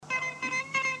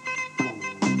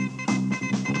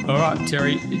All right,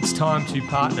 Terry, it's time to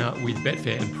partner with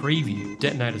Betfair and preview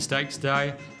Detonator Stakes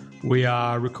Day. We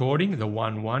are recording the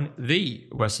 1-1, the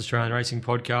West Australian Racing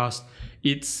Podcast.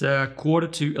 It's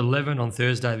 11:15 on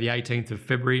Thursday, the 18th of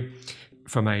February.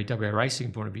 From a WA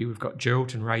racing point of view, we've got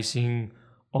Geraldton Racing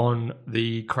on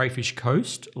the Crayfish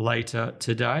Coast later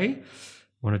today,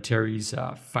 one of Terry's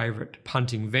favourite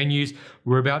punting venues.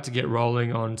 We're about to get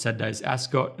rolling on Saturday's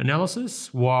Ascot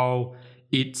analysis, while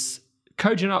it's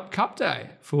Cogent Up Cup Day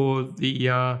for the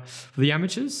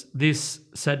amateurs this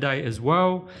Saturday as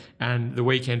well, and the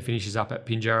weekend finishes up at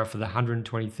Pinjarra for the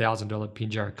 $120,000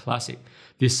 Pinjarra Classic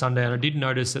this Sunday. And I did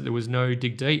notice that there was no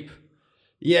Dig Deep.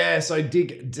 Yeah, so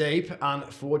Dig Deep,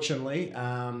 unfortunately,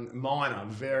 minor,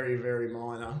 very, very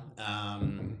minor.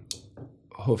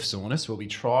 Hoof soreness. We'll be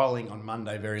trialling on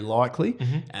Monday very likely,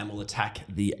 and we'll attack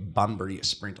the Bunbury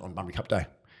Sprint on Bunbury Cup Day,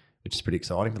 which is pretty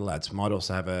exciting for the lads. Might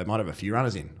have a few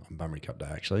runners in on Bunbury Cup Day,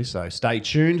 actually. So stay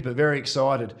tuned, but very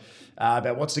excited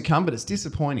about what's to come. But it's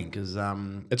disappointing because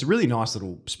it's a really nice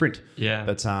little sprint. Yeah.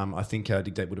 But I think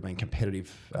Dig Deep would have been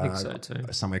competitive. I think so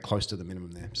too. Somewhere close to the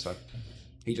minimum there. So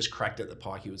he just cracked it that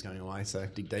Pikey was going away. So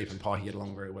Dig Deep and Pikey get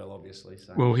along very well, obviously.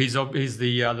 So. Well, he's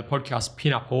the podcast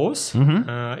pin-up horse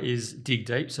is Dig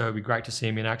Deep, so it'd be great to see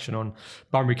him in action on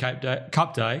Bunbury Cup Day,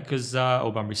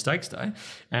 or Bunbury Stakes Day,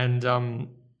 and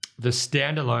the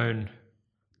standalone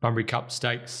Bunbury Cup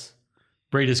Stakes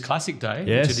Breeders' Classic Day,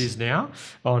 yes, which it is now,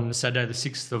 on Saturday the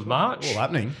 6th of March. All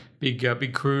happening.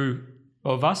 Big crew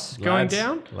of us going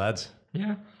down. Lads.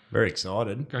 Yeah. Very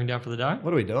excited. Going down for the day.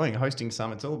 What are we doing? Hosting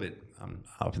some, it's all a bit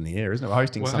up in the air, isn't it? We're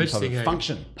hosting some type of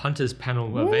function. Punters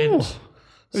panel event.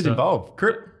 Who's involved?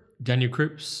 Crip? Daniel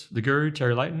Cripps, the Guru,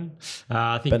 Terry Leighton.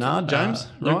 I think Bernard, James,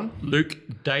 Ron? Luke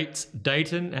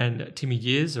Dayton and Timmy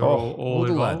Gears are all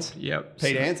involved. Lads. Yep.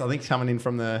 Pete Ants, I think, coming in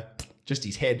from just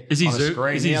his head is he on a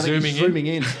screen. Is he zooming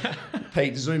in?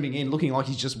 Pete zooming in, looking like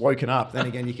he's just woken up. Then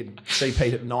again, you can see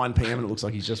Pete at 9 p.m. and it looks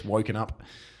like he's just woken up.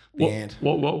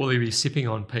 What will he be sipping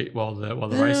on, Pete, while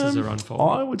the races are unfolding?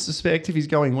 I would suspect if he's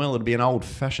going well, it'll be an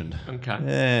old-fashioned. Okay.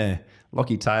 Yeah.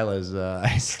 Lockie Taylor's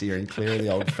steering clear of the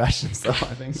old-fashions, though,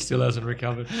 I think. Still hasn't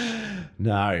recovered.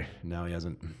 No, he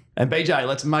hasn't. And BJ,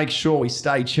 let's make sure we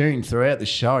stay tuned throughout the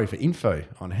show for info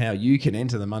on how you can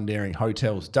enter the Mundaring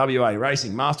Hotels WA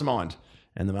Racing Mastermind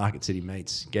and the Market City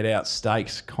Meets Get Out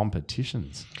Stakes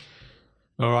competitions.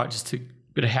 All right, just a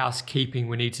bit of housekeeping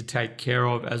we need to take care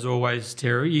of. As always,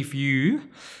 Terry, if you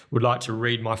would like to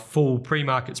read my full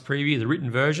pre-markets preview, the written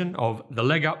version of The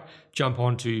Leg Up, jump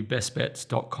on to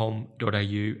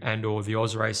bestbets.com.au and or the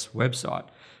Ozrace website.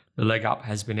 The Leg Up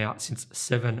has been out since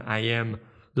 7 a.m.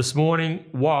 this morning,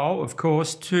 while, of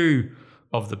course, two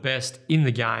of the best in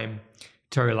the game,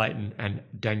 Terry Leighton and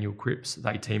Daniel Cripps,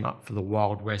 they team up for the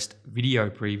Wild West video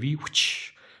preview,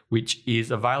 which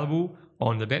is available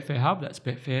on the Betfair Hub. That's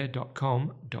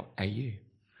betfair.com.au.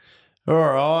 All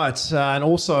right. And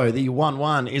also the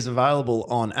 1-1 is available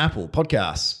on Apple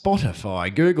Podcasts,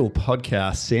 Spotify, Google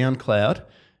Podcasts, SoundCloud,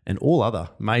 and all other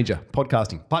major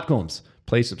podcasting platforms.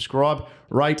 Please subscribe,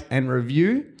 rate, and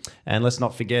review. And let's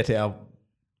not forget our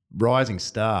Rising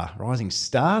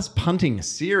Stars punting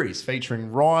series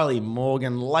featuring Riley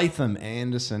Morgan, Latham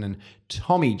Anderson, and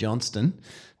Tommy Johnston.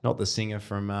 Not the singer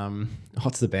from,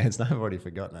 what's the band's name? I've already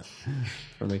forgotten it.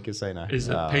 From the casino. Is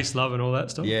it Peace, Love and all that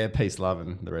stuff? Yeah, Peace, Love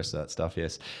and the rest of that stuff,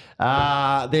 yes.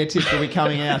 Their tips will be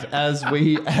coming out as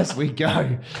we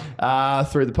go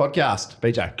through the podcast.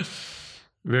 BJ.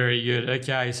 Very good.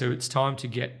 Okay, so it's time to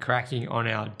get cracking on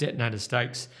our Detonator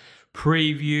Stakes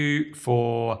preview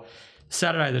for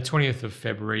Saturday, the 20th of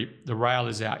February. The rail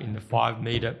is out in the 5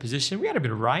 metre position. We had a bit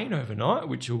of rain overnight,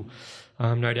 which will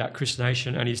no doubt Chris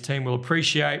Nation and his team will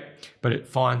appreciate, but it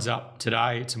fines up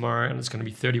today, tomorrow, and it's going to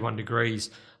be 31 degrees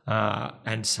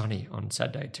and sunny on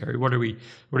Saturday. Terry, what are we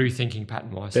thinking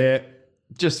pattern-wise? Fair.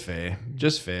 Just fair.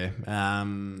 It's been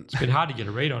hard to get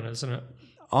a read on it, isn't it?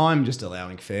 I'm just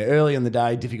allowing fair. Early in the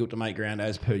day, difficult to make ground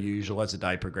as per usual. As the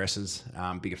day progresses,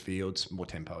 bigger fields, more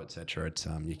tempo, etc. It's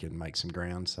you can make some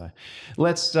ground. So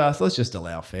let's just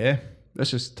allow fair. Let's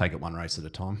just take it one race at a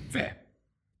time. Fair.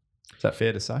 Is that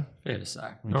fair to say? Fair to say.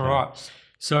 Okay. All right.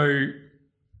 So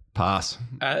pass.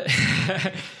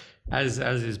 As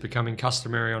is becoming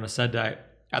customary on a Saturday,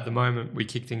 at the moment we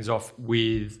kick things off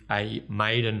with a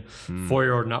maiden,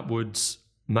 4-year-old and upwards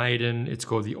maiden. It's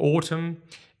called the Autumn.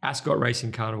 Ascot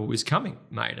Racing Carnival is coming,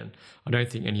 maiden. I don't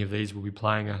think any of these will be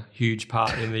playing a huge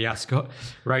part in the Ascot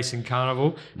Racing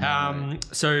Carnival.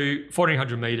 So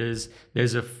 1,400 metres,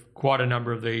 there's quite a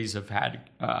number of these have had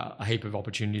a heap of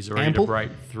opportunities already to break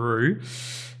through.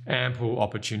 Ample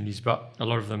opportunities, but a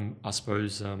lot of them, I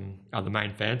suppose, are the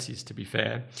main fancies, to be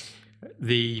fair.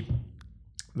 The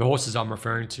The horses I'm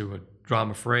referring to are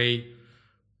Drama Free,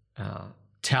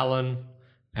 Talon,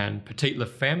 and Petite La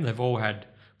Femme. They've all had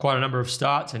quite a number of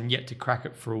starts and yet to crack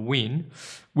it for a win,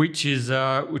 which is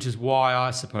why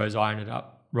I suppose I ended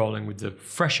up rolling with the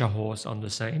fresher horse on the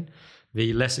scene.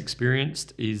 The less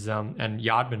experienced is and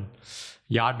Yardman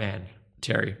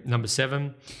Terry, number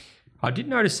 7. I did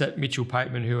notice that Mitchell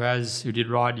Pateman, who did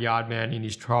ride Yardman in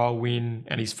his trial win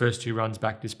and his first 2 runs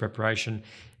back this preparation,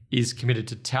 is committed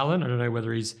to Talon. I don't know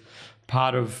whether he's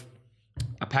part of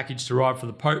a package to ride for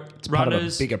the Pope runners. Part of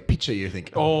a bigger picture, you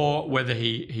think? Or whether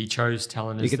he chose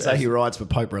Talon as... You could say he rides for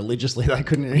Pope religiously, though,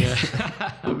 couldn't he?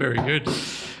 Yeah. Very good.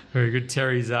 Very good.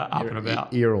 Terry's up and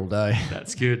about. Here all day.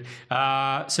 That's good.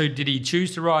 So did he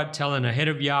choose to ride Talon ahead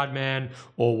of Yardman,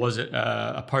 or was it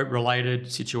a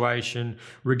Pope-related situation?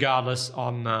 Regardless,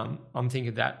 I'm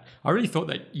thinking that... I really thought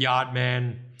that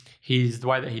Yardman... the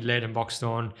way that he led and boxed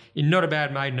on in not a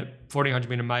bad maiden at 1400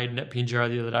 metre maiden at Pinjarra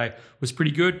the other day was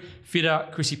pretty good. Fitter,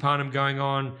 Chrissy Parnham going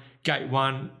on. Gate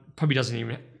 1 probably doesn't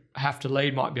even have to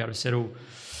lead, might be able to settle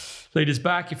leaders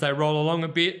back if they roll along a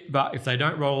bit. But if they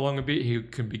don't roll along a bit, he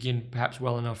can begin perhaps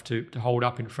well enough to hold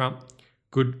up in front.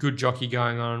 Good jockey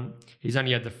going on. He's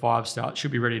only had the 5 starts.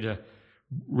 Should be ready to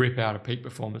rip out a peak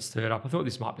performance third up. I thought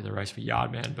this might be the race for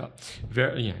Yardman, but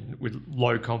with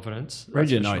low confidence. Read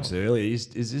your notes earlier. Is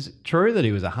this true that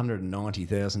he was a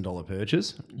 $190,000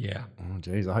 purchase? Yeah. Oh,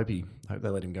 geez. I hope they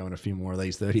let him go in a few more of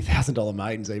these $30,000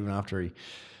 maidens even after he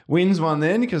wins one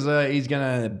then, because he's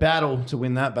going to battle to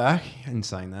win that back. And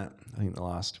saying that, I think the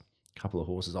last couple of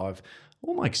horses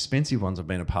all my expensive ones I've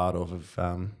been a part of,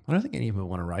 I don't think any of them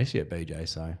want to race yet, BJ.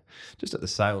 So just at the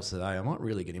sales today, I might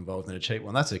really get involved in a cheap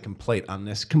one. That's a completely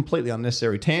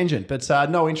unnecessary tangent, but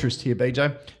no interest here,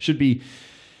 BJ. Should be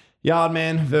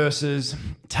Yardman versus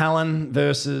Talon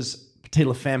versus Petite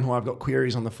La Femme, who I've got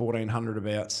queries on the 1400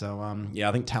 about. So,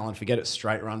 I think Talon, forget it,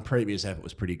 straight run. Previous effort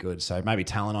was pretty good. So maybe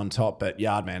Talon on top, but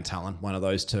Yardman, Talon, one of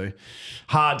those two.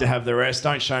 Hard to have the rest.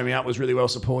 Don't Show Me Up was really well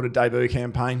supported. Debut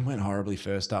campaign. Went horribly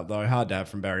first up, though. Hard to have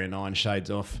from barrier 9.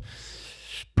 Shades off.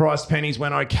 Priced pennies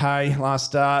went okay last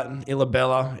start.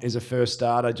 Illabella is a first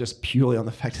starter, just purely on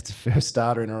the fact it's a first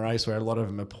starter in a race where a lot of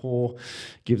them are poor.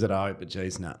 Gives it a hope, but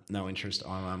geez, no interest.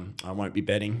 I won't be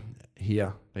betting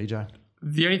here, BJ.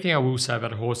 The only thing I will say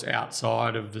about a horse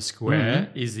outside of the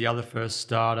square is the other first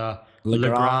starter,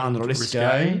 Legrand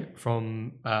Risque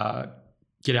from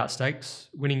Get Out Stakes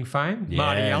winning fame,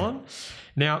 Marty Allen.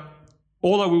 Now,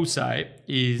 all I will say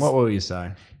is... What will you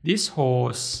say? This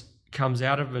horse comes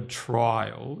out of a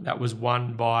trial that was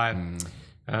won by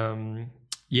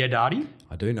Darty.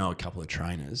 I do know a couple of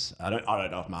trainers. I don't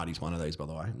know if Marty's one of these, by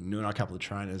the way. I know a couple of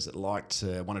trainers that want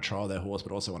to trial their horse,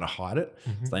 but also want to hide it.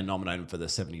 Mm-hmm. So they nominate him for the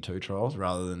 72 trials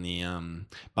rather than the.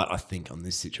 But I think on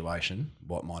this situation,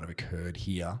 what might have occurred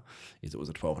here is it was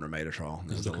a 1200 metre trial.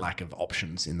 There was a lack of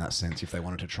options in that sense if they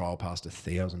wanted to trial past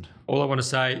 1,000. All I want to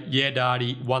say,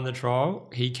 Darty won the trial.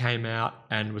 He came out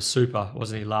and was super,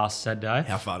 wasn't he, last Saturday?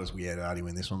 How far does Darty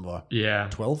win this one by? Yeah.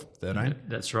 12, 13?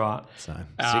 That's right. So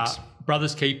 6.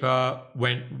 Brothers Keeper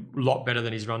went a lot better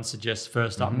than his run suggests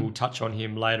first up, and we'll touch on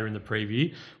him later in the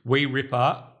preview. Wee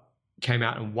Ripper came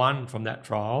out and won from that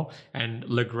trial, and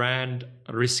Legrand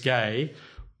Risque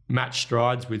matched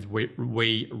strides with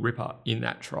Wee Ripper in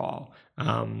that trial.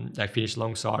 They finished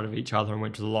alongside of each other and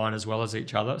went to the line as well as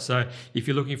each other. So if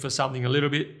you're looking for something a little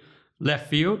bit left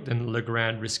field, then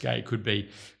Legrand Risque could be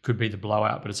the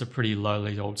blowout, but it's a pretty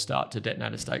lowly old start to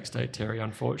Detonator Stakes Day, Terry,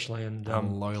 unfortunately. And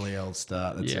lowly old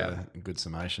start. That's a good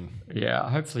summation. Yeah,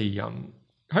 hopefully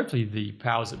the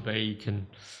powers that be can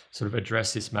sort of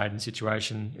address this maiden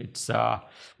situation. It's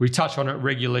we touch on it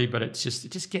regularly, but it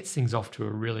just gets things off to a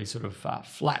really sort of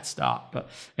flat start. But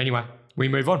anyway, we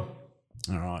move on.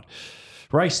 All right.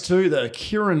 Race 2, the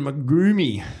Kieran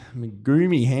Magumi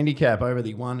handicap over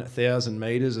the 1,000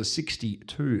 metres, a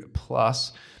 62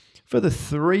 plus. For the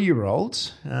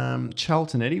 3-year-olds,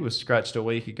 Charlton Eddy was scratched a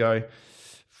week ago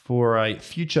for a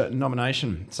future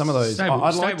nomination. Some of those... Stable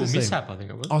mishap, I think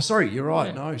it was. Oh, sorry, you're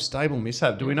right. Yeah. No, stable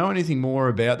mishap. Do we know anything more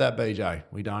about that, BJ?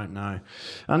 We don't know.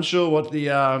 Unsure what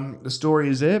the story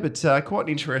is there, but quite an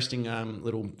interesting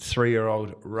little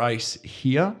 3-year-old race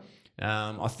here.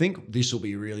 I think this will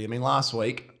be really... I mean, last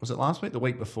week... Was it last week? The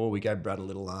week before, we gave Brad a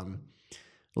little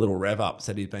rev up.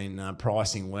 Said he's been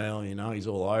pricing well. He's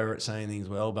all over it, saying things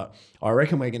well. But I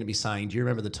reckon we're going to be saying... Do you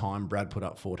remember the time Brad put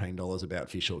up $14 about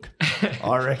Fishhook?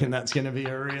 I reckon that's going to be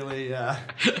a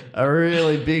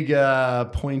really big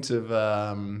point of...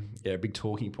 big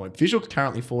talking point. Fishhook's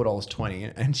currently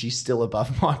 $4.20 and she's still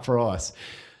above my price.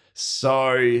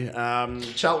 So,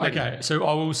 Charlton. Okay, so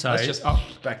I will say... Let's just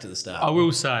back to the start. I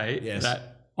will say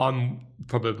that I'm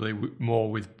probably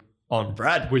more with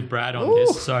Brad on Ooh.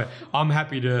 this. So I'm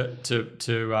happy to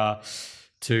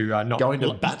not Going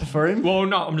to bat for him. Well,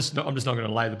 no, I'm just not going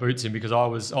to lay the boots in, because I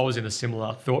was in a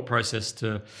similar thought process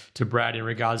to Brad in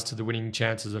regards to the winning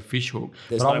chances of Fishhook.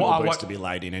 There's no more boots to be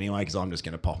laid in anyway, because I'm just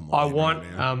going to pop them all I in want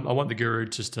right now. I want the Guru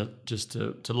just to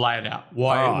lay it out.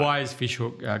 Why is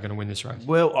Fishhook going to win this race?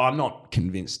 Well, I'm not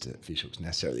convinced that Fishhook's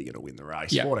necessarily going to win the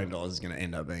race. Yeah. $14 is going to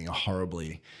end up being a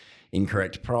horribly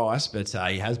incorrect price, but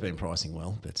he has been pricing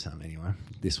well. But anyway,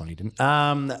 this one he didn't.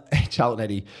 Charlotte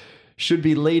Eddy should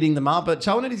be leading them up, but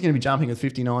Charlotte Eddy's going to be jumping with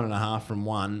 59.5 from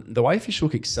 1. The way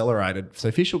Fishhook accelerated, so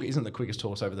Fishhook isn't the quickest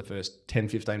horse over the first 10,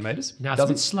 15 metres. No, it's a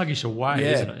bit sluggish away,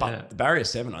 isn't it? But the barrier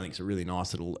 7, I think, is a really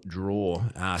nice little draw,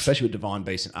 especially with Divine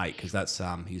Beast in 8, because that's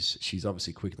she's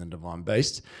obviously quicker than Divine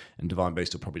Beast, and Divine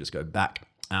Beast will probably just go back.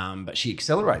 But she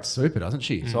accelerates super, doesn't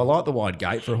she? So I like the wide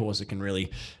gate for a horse that can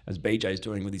really, as BJ's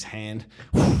doing with his hand,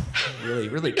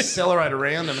 really accelerate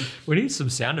around them. We need some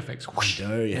sound effects. We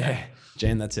do, yeah.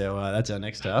 Jen, that's our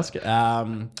next task.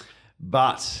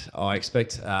 But I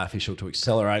expect Fishhook to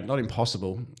accelerate. Not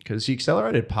impossible, because she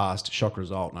accelerated past Shock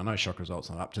Result. And I know Shock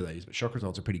Result's not up to these, but Shock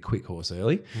Result's a pretty quick horse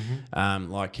early,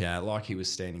 like he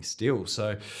was standing still.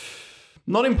 So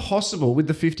not impossible. With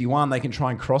the 51, they can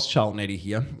try and cross Charlton Eddy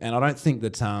here. And I don't think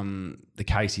that the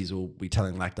Caseys will be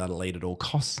telling Lactar to lead at all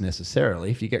costs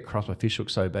necessarily. If you get crossed by Fishhook,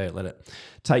 so be it. Let it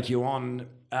take you on.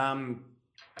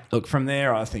 Look, from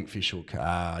there, I think Fishhook,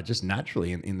 just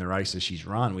naturally in the races she's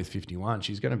run with 51,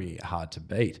 she's going to be hard to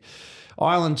beat.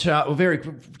 Island Chart,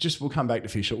 we'll come back to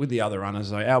Fishhook with the other runners.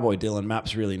 So our boy Dylan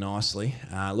maps really nicely.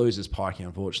 Loses Pikey,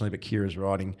 unfortunately, but Kira's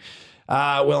riding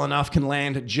well enough, can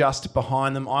land just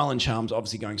behind them. Island Charm's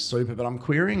obviously going super, but I'm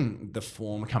querying the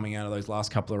form coming out of those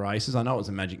last couple of races. I know it was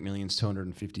a Magic Millions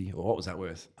 250, or what was that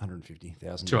worth?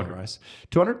 $150,000 race.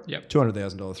 200? Yep.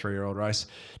 $200,000 3-year-old race.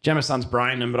 Jamison's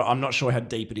brained them, but I'm not sure how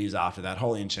deep it is after that.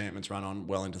 Holy Enchantment's run on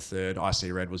well into third.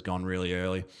 IC Red was gone really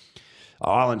early.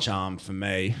 Island Charm for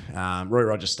me. Roy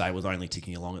Rogers Stable's only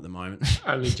ticking along at the moment.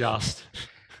 Only just.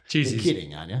 Jeez, You're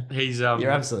kidding, aren't you?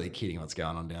 You're absolutely kidding what's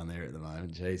going on down there at the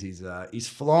moment. Jeez, he's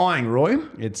flying, Roy.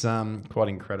 It's quite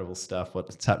incredible stuff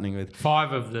what's happening with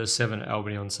 5 of the 7 at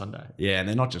Albany on Sunday. Yeah, and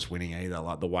they're not just winning either.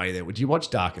 Like the way they're. Did you watch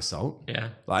Dark Assault? Yeah.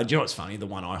 Like, do you know what's funny? The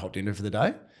one I hopped into for the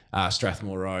day,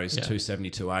 Strathmore Rose, 270,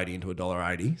 280 into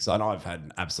 $1.80. So I know I've had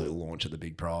an absolute launch at the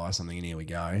big price. I'm thinking, here we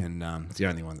go, and it's the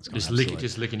only one that's just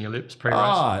licking your lips pre-race.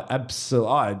 Absolutely.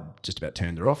 I just about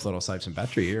turned her off. Thought I'll save some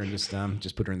battery here and just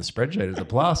put her in the spreadsheet as a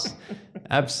plus.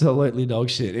 Absolutely dog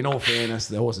shit. In all fairness,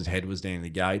 the horse's head was down the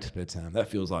gate, but that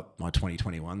feels like my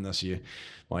 2021 this year.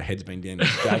 My head's been down the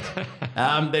gate.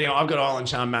 But anyway, I've got Island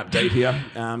Charm mapped deep here,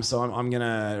 so I'm going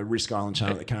to risk Island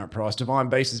Charm at the current price. Divine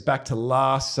Beast is back to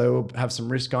last, so we'll have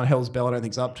some risk on. Hell's Bell, I don't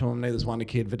think's up to him. Neither's Wonder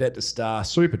Kid. Vedette to Star,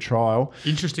 super trial.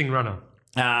 Interesting runner.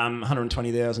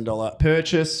 $120,000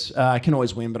 purchase. Can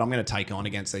always win, but I'm going to take on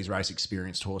against these race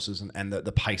experienced horses and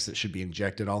the pace that should be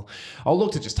injected. I'll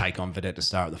look to just take on Vedette to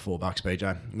Star at the $4, BJ.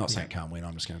 I'm not saying it can't win.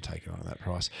 I'm just going to take it on at that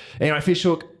price. Anyway,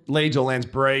 Fishhook leads or lands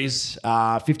Breeze,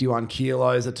 51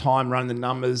 kilos. The time running the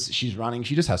numbers she's running,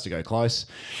 she just has to go close.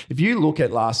 If you look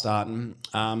at last start,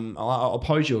 I'll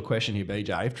pose you a question here,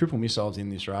 BJ. If Triple Missile's in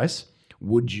this race,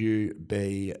 would you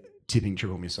be tipping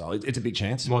Triple Missile? It's a big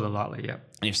chance. More than likely, yeah.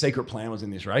 And if Secret Plan was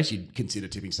in this race, you'd consider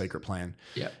tipping Secret Plan.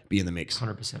 Yeah. Be in the mix.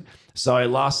 100%. So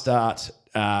last start,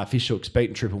 Fishhook's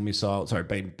beaten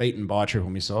by Triple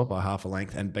Missile by half a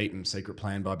length and beaten Secret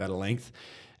Plan by about a length.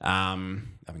 I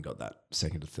haven't got that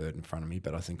second to third in front of me,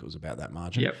 but I think it was about that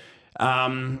margin.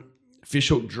 Yep.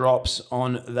 Fishhook drops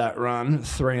on that run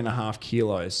 3.5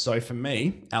 kilos. So for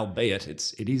me, albeit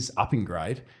it is up in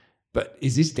grade, but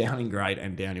is this down in grade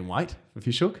and down in weight for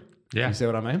Fishhook? Yeah. You see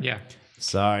what I mean? Yeah.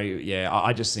 So yeah,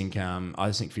 I just think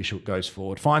Fishhook goes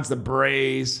forward, finds the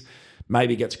breeze,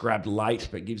 maybe gets grabbed late,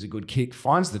 but gives a good kick,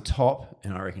 finds the top,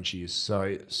 and I reckon she is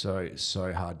so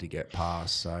hard to get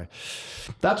past. So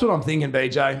that's what I'm thinking,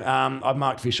 BJ. I've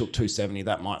marked Fishhook 270.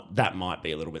 That might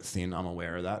be a little bit thin. I'm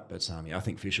aware of that, but I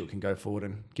think Fishhook can go forward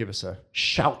and give us a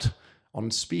shout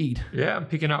on speed. Yeah, I'm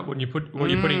picking up what you're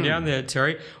putting down there,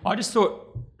 Terry. I just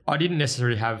thought I didn't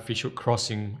necessarily have Fishhook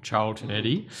crossing Charlton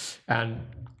Eddy, and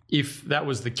if that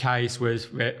was the case,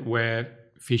 where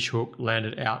Fishhook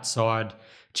landed outside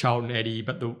Charlton Eddy,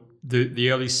 but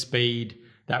the early speed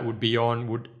that would be on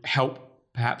would help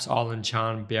perhaps Island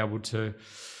Charm be able to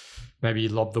maybe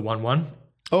lob the 1-1.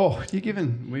 Oh, you're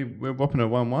giving we're whopping a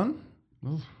 1-1.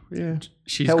 Oh, yeah,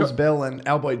 Hell's Bell and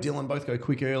Alboy Dylan both go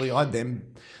quick early. I had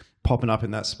them popping up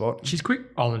in that spot. She's quick,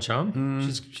 Island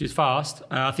Charm. She's fast.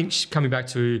 I think she's coming back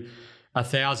to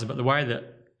 1,000, but the way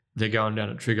that they're going down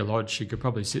at Trigger Lodge, she could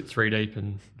probably sit 3 deep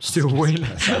and still win.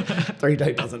 3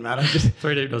 deep doesn't matter. Just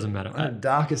 3 deep doesn't matter.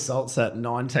 Dark Assault's at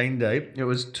 19 deep. It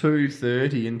was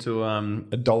 $2.30 into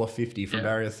 $1.50 from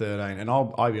barrier 13. And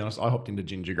I'll be honest, I hopped into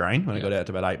Ginger Green when I got out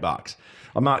to about $8.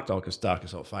 I marked Dark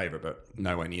Assault favourite, but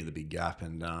nowhere near the big gap.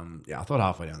 And I thought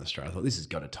halfway down the straight, I thought this has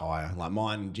got to tire. Like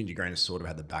mine, Ginger Green has sort of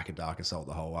had the back of Dark Assault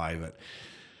the whole way, but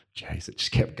jeez, it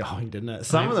just kept going, didn't it?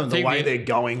 Some of them, the way they're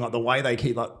going, like the way they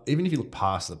keep, like even if you look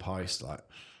past the post, like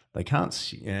they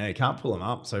can't, you can't pull them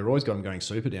up. So Roy's got them going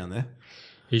super down there.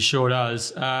 He sure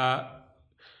does.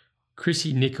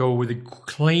 Chrissy Nicol with a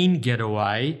clean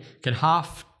getaway can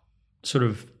half sort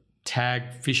of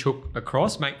tag Fishhook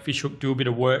across, make Fishhook do a bit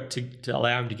of work to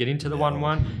allow him to get into the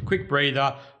 1-1. Quick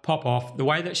breather, pop off. The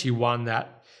way that she won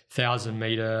that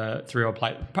 1,000-metre 3-year-old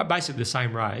plate, basically the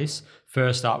same race,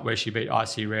 first up where she beat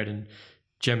Icy Red and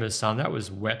Gemma's Son, that was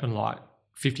weapon-like.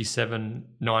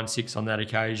 57.96 on that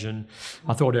occasion.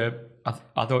 I thought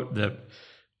the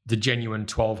genuine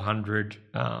 1,200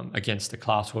 against a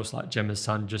class horse like Gemma's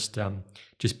Son just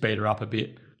beat her up a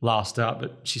bit last up,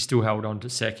 but she still held on to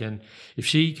second. If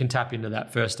she can tap into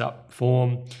that first up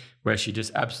form where she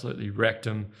just absolutely wrecked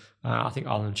them, I think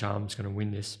Island Charm's going to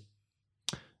win this.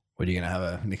 What are you going to have,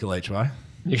 a nickel each way?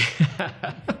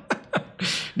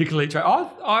 Nickel each way.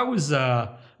 I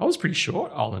was pretty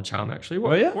short Island Charm actually.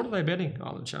 What are they betting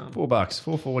Island Charm? $4,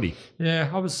 $4.40.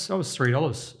 Yeah, I was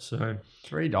 $3. So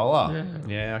 $3.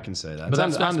 Yeah, I can see that. But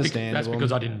that's understandable. That's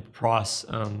because I didn't price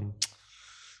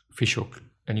Fishhook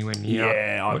anywhere near.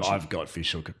 Yeah, I've got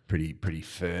Fishhook pretty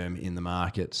firm in the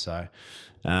market. So,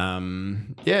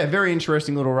 very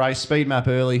interesting little race. Speed map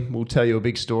early will tell you a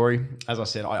big story. As I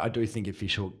said, I do think if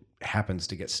Fishhook happens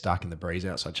to get stuck in the breeze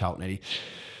outside Charlton Eddie,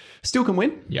 still can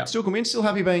win. Yeah. Still can win. Still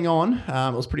happy being on. I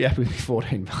was pretty happy with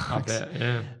 $14. I bet,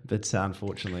 yeah. But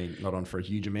unfortunately not on for a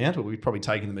huge amount. But we've probably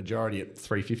taken the majority at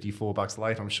 $3.50, $4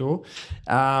 late, I'm sure.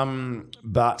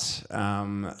 But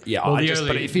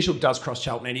if Fishhook does cross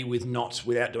Charlton Eddie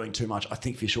without doing too much, I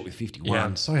think Fishhook with 51.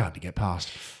 Yeah. So hard to get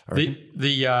past.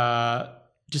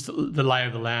 Just the lay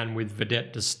of the land with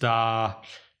Vedette de Star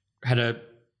had a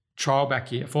trial back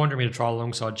here, a 400-metre trial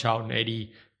alongside Charlton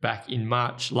Eddie back in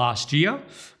March last year,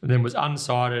 and then was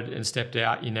unsighted and stepped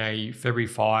out in a February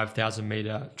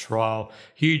 5,000-metre trial.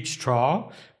 Huge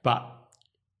trial, but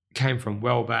came from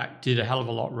well back, did a hell of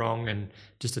a lot wrong and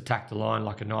just attacked the line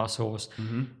like a nice horse.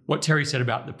 Mm-hmm. What Terry said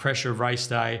about the pressure of race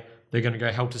day, they're going to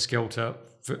go helter-skelter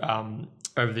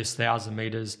over this 1,000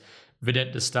 metres.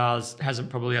 Vedette de Stars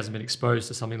probably hasn't been exposed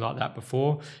to something like that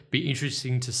before. Be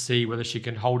interesting to see whether she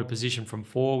can hold a position from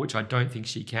 4, which I don't think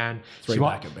she can. She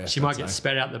might get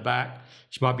spat out the back.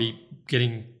 She might be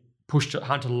getting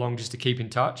hunted along just to keep in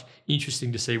touch.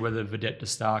 Interesting to see whether Vedette de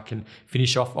Star can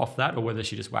finish off that or whether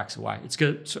she just whacks away. It's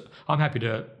good. So I'm happy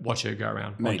to watch her go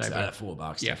around. Meets that at $4,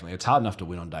 definitely. It's hard enough to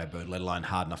win on debut, let alone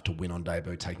hard enough to win on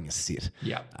debut taking a sit.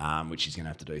 Yeah. Which she's going to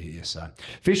have to do here. So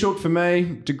Fishhook for me,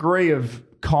 degree of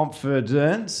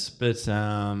confidence, but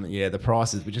the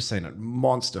prices, we've just seen it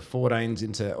monster 14s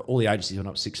into all the agencies went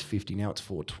up $6.50. Now it's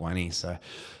 $4.20. So,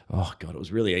 it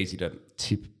was really easy to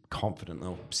tip confident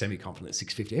or semi-confident at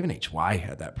 $6.50, even each way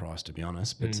at that price, to be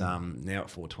honest. But now at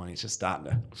 $4.20, it's just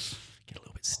starting to get a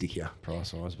little bit stickier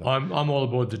price-wise. But I'm all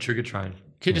aboard the trigger train.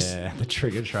 The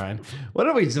trigger train. What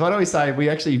do we say? We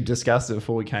actually discussed it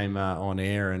before we came on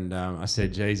air, and I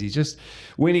said, geez, he's just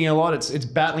winning a lot. It's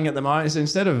battling at the moment. So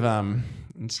instead of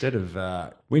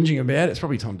whinging about it, it's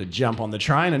probably time to jump on the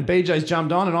train. And BJ's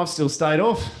jumped on and I've still stayed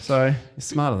off. So you're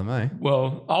smarter than me.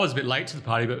 Well, I was a bit late to the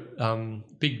party,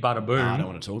 but Big Butter Boom. I don't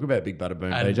want to talk about Big Butter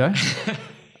Boom, BJ.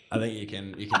 I think you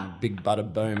can Big Butter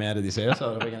Boom out of this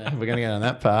household. We're gonna go on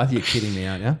that path. You're kidding me,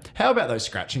 aren't you? How about those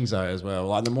scratchings though as well?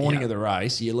 Like the morning of the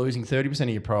race, you're losing 30% of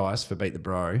your price for Beat the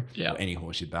Bro, or any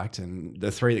horse you backed, and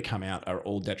the 3 that come out are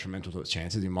all detrimental to its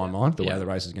chances in my mind. The way the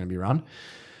race is going to be run.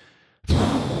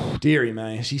 Deary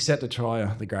me, she set to try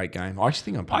the great game. I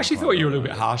actually thought you were a little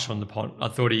bit harsh on the pont. I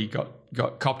thought he got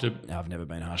copped a. I've never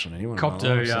been harsh on anyone. Copped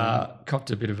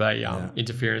a bit of a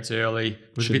interference early.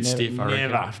 Was a bit stiff. I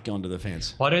reckon. Never gone to the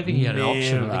fence. Well, I don't think he had an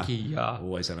option. I think he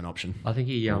always have an option. I think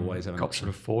he always have an option.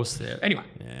 Sort of force there. Anyway,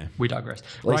 we digress.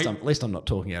 At least I'm not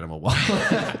talking at him a while.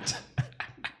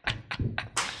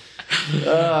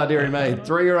 Deary me.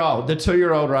 3-year-old, the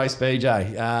 2-year-old race,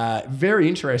 BJ. Very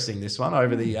interesting, this one,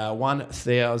 over the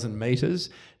 1,000 metres.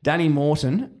 Danny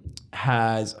Morton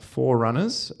has 4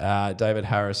 runners. David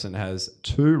Harrison has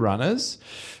 2 runners.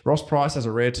 Ross Price has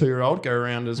a rare 2-year-old go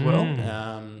around as well.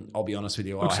 I'll be honest with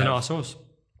you. Looks a nice horse.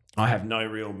 I have no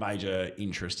real major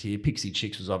interest here. Pixie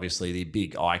Chicks was obviously the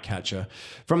big eye catcher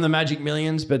from the Magic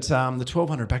Millions, but the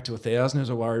 1,200 back to 1,000 is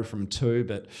a worry from 2,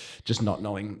 but just not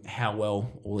knowing how well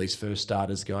all these first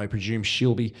starters go. I presume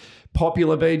she'll be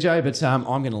popular, BJ, but I'm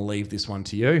going to leave this one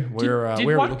to you. Where are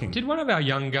we looking? Did one of our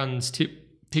young guns tip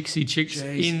Pixie Chicks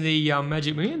in the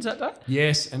Magic Millions that day?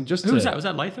 Yes, and just who was that? Was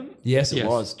that Latham? Yes, it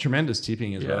was. Tremendous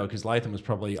tipping as well, because Latham was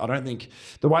probably, I don't think,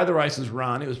 the way the race was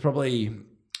run, it was probably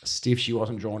stiff. She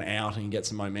wasn't drawn out and get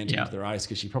some momentum into the race,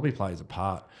 because she probably plays a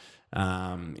part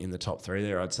in the top 3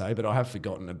 there, I'd say. But I have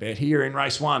forgotten a bet here in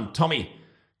race 1. Tommy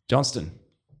Johnston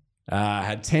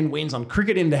had 10 wins on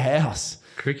Cricket into House.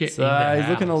 He's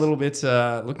looking a little bit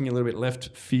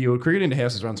left field. Cricket into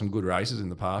House has run some good races in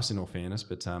the past, in all fairness,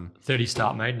 but 30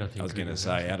 start maiden, I think. I was going to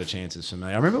say out of chances for me.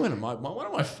 I remember when one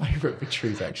of my favourite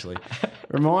victories actually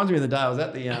reminds me of the day I was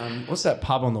at the what's that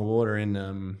pub on the water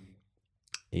in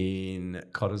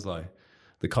Cottesloe.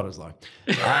 The Cottesloe.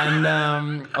 And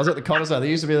I was at the Cottesloe. There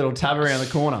used to be a little tab around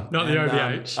the corner. Not the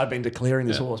OVH. I'd been declaring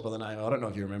this horse by the name. I don't know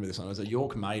if you remember this one. It was a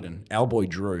York maiden, Alboy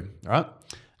Drew. All right.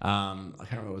 I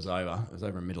can't remember what it was over. It was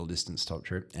over a middle distance top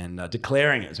trip. And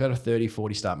declaring it. It was about a 30,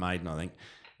 40 start maiden, I think.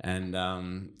 And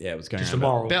it was going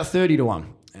about 30 to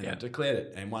 1. And I declared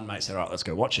it. And one mate said, all right, let's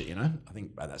go watch it, I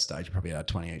think at that stage, we probably had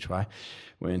 20 each way.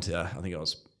 Went to, I think I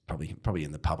was probably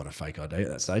in the pub on a fake ID at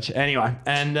that stage. Anyway,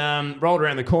 and rolled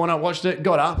around the corner, watched it,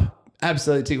 got up,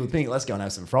 absolutely tickled pink. Let's go and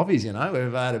have some frothies,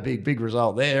 We've had a big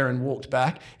result there, and walked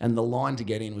back, and the line to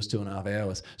get in was 2.5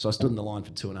 hours. So I stood in the line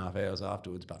for 2.5 hours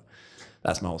afterwards, but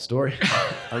that's my whole story.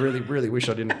 I really, really wish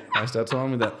I didn't waste our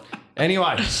time with that.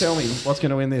 Anyway, tell me what's going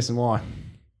to win this and why.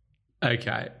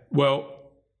 Okay, well,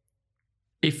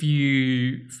 if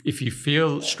you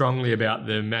feel strongly about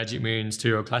the Magic Millions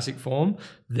 2 Classic form,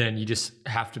 then you just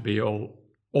have to be all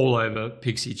over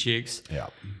Pixie Chicks. Yeah.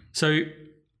 So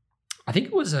I think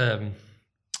it was I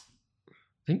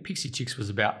think Pixie Chicks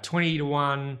was about 20 to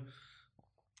 1.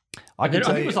 I think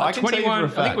it was like 21. I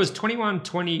think it was 21,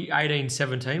 20, 18,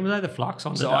 17. Were they the flux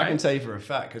on the day? So I can tell you for a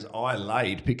fact, because I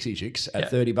laid Pixie Chicks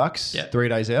at $30, 3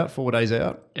 days out, 4 days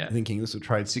out, thinking this would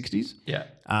trade 60s. Yeah.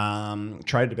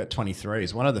 Traded about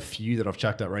 23s. One of the few that I've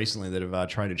chucked up recently that have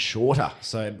traded shorter.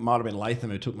 So it might have been Latham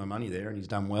who took my money there, and he's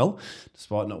done well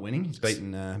despite not winning. He's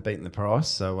beaten the price.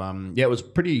 So it was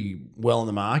pretty well in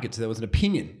the market. So there was an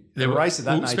opinion. A race of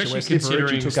that nature where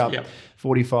Skipper took up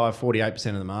 45, 48%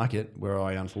 of the market, where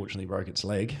I unfortunately broke its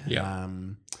leg.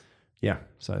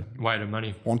 So weight of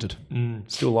money. Wanted.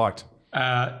 Still liked.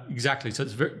 Exactly. So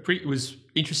it was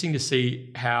interesting to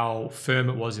see how firm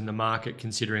it was in the market,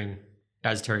 considering,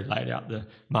 as Terry laid out, the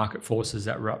market forces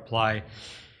that were at play.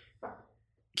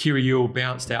 Kira Yule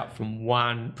bounced out from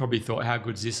 1, probably thought, how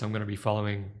good's this? I'm going to be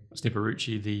following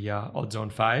Snipperucci, the odds-on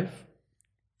fave.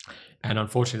 And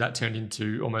unfortunately, that turned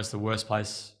into almost the worst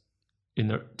place in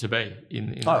the race.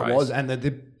 It was. And the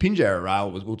Pinjarra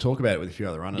rail was, we'll talk about it with a few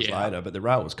other runners later, but the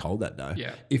rail was cold that day.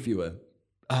 Yeah. If you were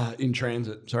in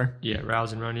transit, sorry. Yeah,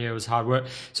 rails and run, it was hard work.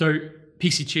 So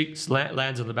Pixie Chicks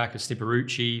lands on the back of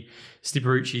Snipperucci.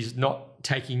 Snipperucci's not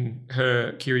taking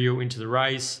her Kirill into the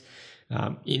race,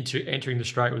 entering the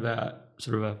straight with a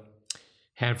sort of a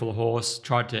handful of horse,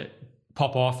 tried to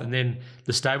pop off, and then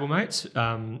the stablemates,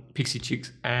 Pixie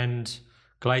Chicks and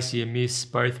Glacier Miss,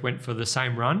 both went for the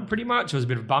same run pretty much. There was a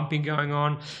bit of bumping going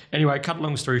on. Anyway, cut a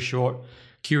long story short,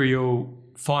 Kirill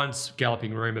finds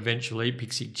galloping room eventually.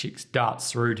 Pixie Chicks darts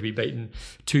through to be beaten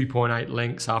 2.8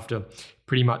 lengths after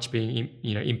pretty much being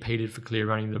impeded for clear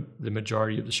running the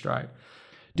majority of the straight.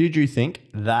 Did you think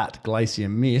that Glacier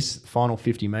Miss final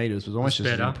 50 metres was almost just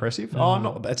as impressive?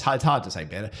 It's hard to say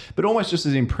better, but almost just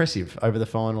as impressive over the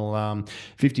final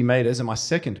 50 metres. And my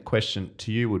second question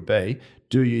to you would be,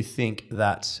 do you think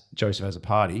that Joseph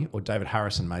Azzopardi or David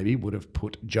Harrison maybe would have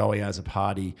put Joey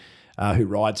Azzopardi, who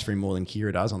rides for him more than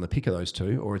Kira does, on the pick of those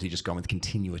two, or has he just gone with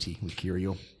continuity with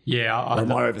Kirill? Yeah. Or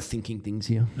am I overthinking things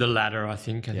here? The latter, I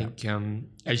think. I think,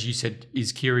 as you said,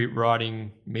 is Kiri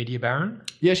riding Media Baron?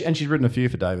 Yeah, and she's ridden a few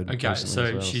for David. Okay,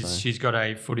 so she's got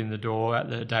a foot in the door at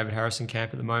the David Harrison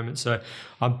camp at the moment. So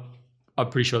I'm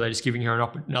pretty sure they're just giving her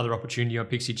another opportunity on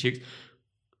Pixie Chicks.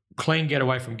 Clean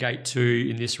getaway from gate 2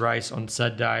 in this race on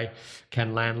Saturday.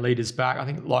 Can land leaders back. I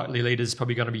think likely leaders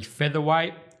probably going to be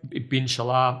featherweight. Bin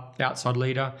Shalar, outside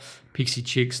leader. Pixie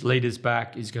Chicks, leaders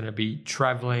back, is going to be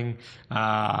travelling.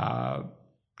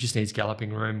 Just needs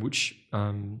galloping room, which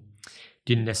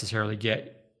didn't necessarily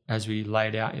get as we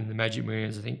laid out in the Magic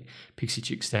Millions. I think Pixie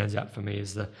Chicks stands out for me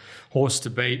as the horse to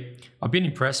beat. I've been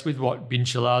impressed with what Bin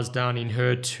Shalar's done in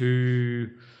her 2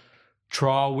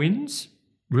 trial wins.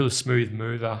 Real smooth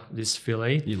mover, this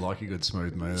filly. You like a good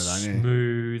smooth mover, don't you?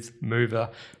 Smooth mover.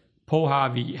 Paul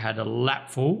Harvey had a lap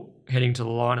full heading to the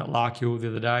line at Larkhill the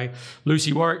other day.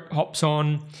 Lucy Warwick hops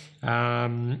on.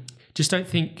 Just don't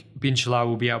think Binshalar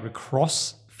will be able to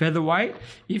cross featherweight.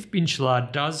 If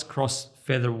Binshalar does cross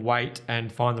featherweight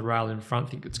and find the rail in front, I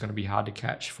think it's going to be hard to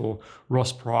catch for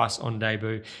Ross Price on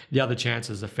debut. The other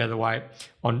chances are featherweight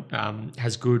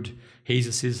has good He's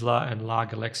a Sizzler and La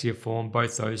Galaxia form.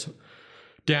 Both those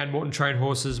Dan Morton trained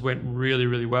horses went really,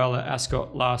 really well at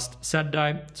Ascot last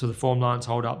Saturday, so the form lines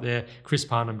hold up there. Chris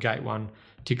Parnham, Gate 1,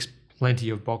 ticks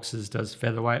plenty of boxes, does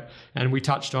featherweight. And we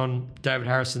touched on David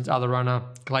Harrison's other runner,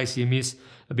 Glacier Miss,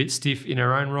 a bit stiff in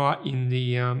her own right in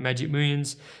the Magic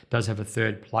Millions, does have a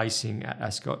third placing at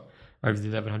Ascot over the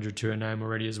 1100 to her name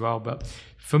already as well. But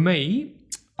for me,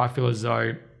 I feel as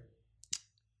though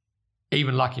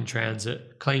even Luck in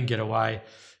Transit, Clean Getaway,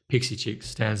 Pixie Chick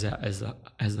stands out as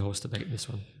the horse to beat in this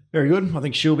one. Very good. I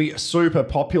think she'll be super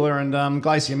popular. And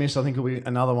Glacier Miss, I think, will be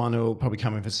another one who will probably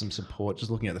come in for some support. Just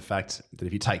looking at the fact that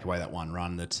if you take away that one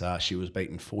run, that she was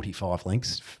beaten 45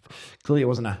 lengths. Clearly, it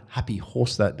wasn't a happy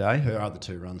horse that day. Her other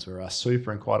two runs were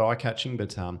super and quite eye-catching.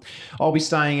 But I'll be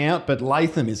staying out. But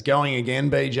Latham is going again,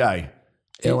 BJ.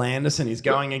 El Anderson is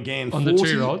going again. On the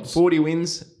 2-year-olds. 40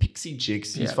 wins. Pixie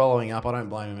Chicks. He's following up. I don't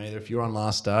blame him either. If you're on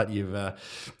last start, you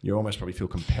almost probably feel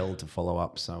compelled to follow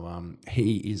up. So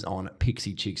he is on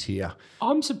Pixie Chicks here.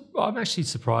 I'm actually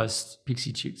surprised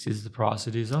Pixie Chicks is the price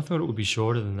it is. I thought it would be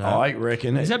shorter than that. I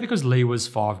reckon. Is that because Lee was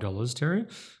 $5, Terry?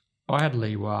 I had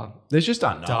Leewar. There's just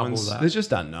unknowns. Double that. There's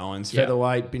just unknowns. Yeah.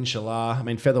 Featherweight, Binshalar. I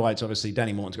mean, featherweight's obviously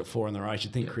Danny Morton's got 4 in the race.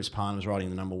 You'd think Chris Parn was riding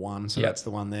the number 1, so that's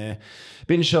the one there.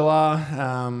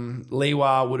 Binshalar,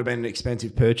 Leewar would have been an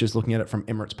expensive purchase looking at it from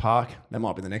Emirates Park. That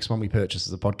might be the next one we purchase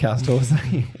as a podcast horse.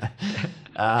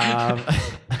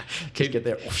 Get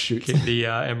their offshoots. Keep the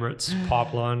Emirates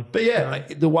pipeline. But yeah,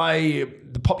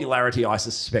 the popularity I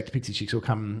suspect Pixie Chicks will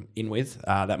come in with,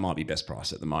 that might be best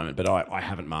price at the moment. But I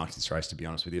haven't marked this race, to be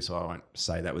honest with you, so I won't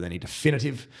say that with any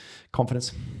definitive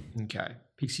confidence. Okay,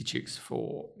 Pixie Chicks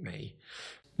for me.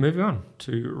 Moving on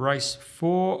to race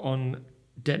 4 on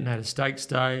Detonator Stakes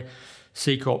Day.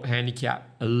 C Corp handicap,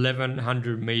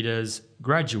 1100 metres,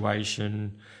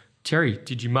 graduation. Terry,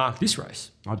 did you mark this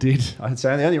race? I did. I'd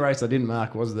say the only race I didn't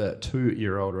mark was the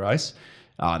 2-year-old race.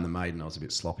 And the maiden I was a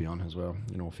bit sloppy on as well,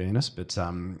 in all fairness. But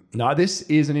no, this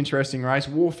is an interesting race.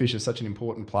 Warfish is such an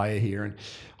important player here. And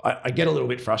I get a little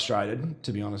bit frustrated,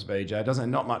 to be honest, BJ.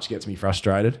 Not much gets me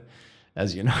frustrated,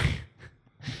 as you know.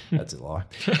 That's a lie.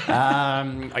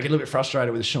 I get a little bit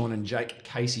frustrated with Sean and Jake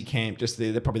Casey camp. Just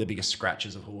they're probably the biggest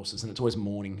scratchers of horses, and it's always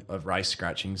morning of race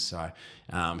scratchings. So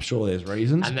I'm sure there's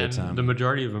reasons. And then the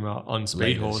majority of them are on speed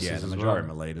leaders, horses. Yeah, the as majority well. of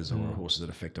them are leaders or horses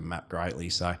that affect a map greatly.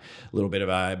 So a little bit of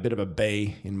a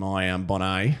B in my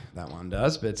bonnet. That one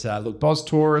does. But look, Boz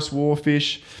Taurus,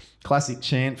 Warfish. Classic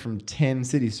Chant from 10.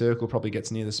 City Circle probably gets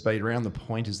near the speed. Round the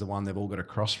Point is the one they've all got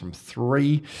across from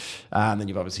 3. And then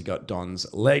you've obviously got Don's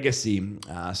Legacy.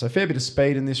 So a fair bit of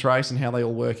speed in this race and how they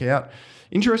all work out.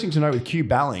 Interesting to note with Q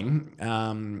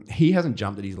Balling, he hasn't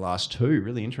jumped at his last 2,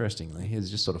 really interestingly. He's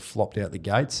just sort of flopped out the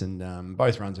gates, and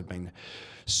both runs have been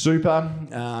super.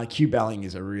 Q Balling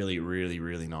is a really, really,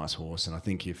 really nice horse. And I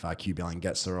think if Q Balling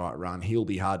gets the right run, he'll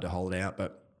be hard to hold out.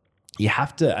 But you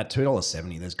have to, at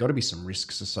 $2.70, there's got to be some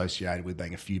risks associated with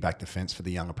being a few back the fence for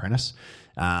the young apprentice.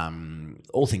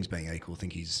 All things being equal, I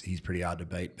think he's pretty hard to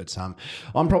beat. But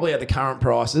I'm probably at the current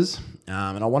prices,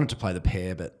 and I wanted to play the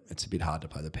pair, but it's a bit hard to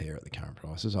play the pair at the current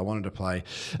prices. I wanted to play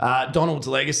Donald's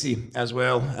Legacy as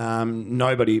well.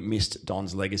 Nobody missed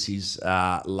Don's Legacy's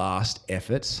last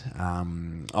effort.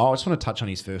 I just want to touch on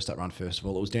his first up run first of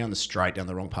all. It was down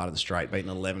the wrong part of the straight,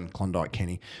 beating 11 Klondike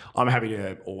Kenny. I'm happy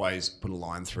to always put a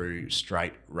line through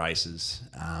straight races,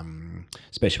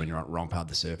 especially when you're on the wrong part of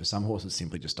the surface. Some horses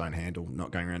simply just don't handle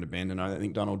not going around a bend, and I don't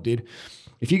think Donald did.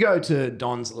 If you go to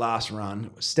Don's last run,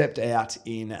 stepped out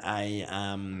in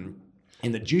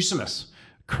the Juicimus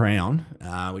Crown,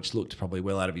 which looked probably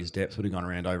well out of his depth, would have gone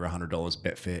around over $100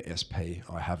 Betfair SP,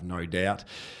 I have no doubt.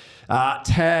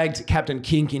 Tagged Captain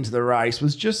Kink into the race,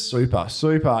 was just super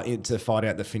to fight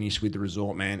out the finish with the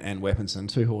Resort Man and Weaponson,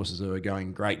 2 horses who are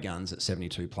going great guns at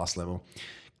 72 plus level.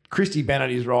 Christy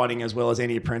Bennett is riding as well as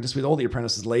any apprentice, with all the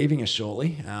apprentices leaving us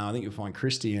shortly. I think you'll find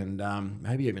Christy and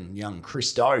maybe even young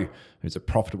Christo who's a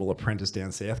profitable apprentice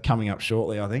down south, coming up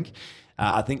shortly, I think.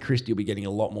 I think Christy will be getting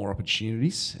a lot more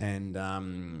opportunities and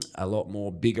a lot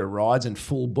more bigger rides and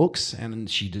full books, and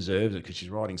she deserves it because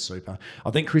she's riding super. I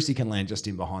think Christy can land just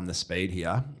in behind the speed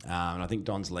here, and I think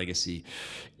Don's Legacy,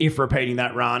 if repeating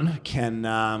that run, can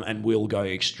and will go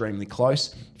extremely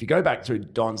close. If you go back through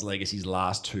Don's Legacy's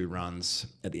last 2 runs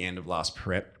at the end of last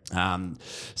prep,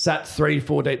 sat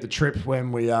 3-4 deep the trip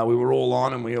when we were all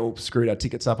on and we all screwed our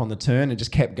tickets up on the turn and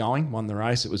just kept going, won the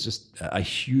race. It was just a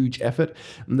huge effort.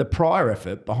 And the prior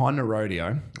effort behind the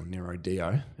rodeo, or Nero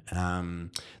Dio,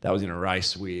 that was in a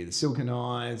race with Silken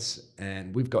Eyes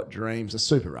and We've Got Dreams, a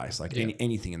super race. Like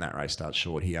anything in that race starts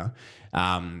short here.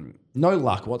 No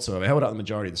luck whatsoever. Held up the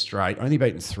majority of the straight, only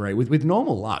beaten 3. With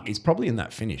normal luck, he's probably in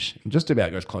that finish. Just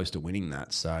about goes close to winning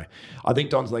that. So I think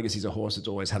Don's Legacy is a horse that's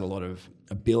always had a lot of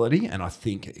ability. And I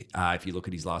think if you look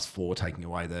at his last 4, taking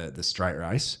away the straight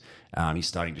race, he's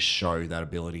starting to show that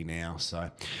ability now.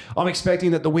 So I'm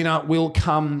expecting that the winner will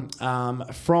come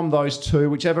from those 2,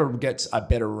 whichever gets a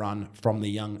better run from the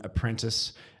young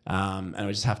apprentice. And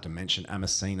I just have to mention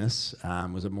Amacinus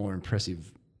was a more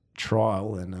impressive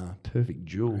trial and Perfect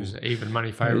Jewel. Who's an even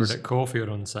money favourite at Caulfield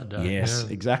on Saturday. Yes,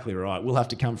 exactly right. We'll have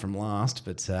to come from last,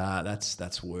 but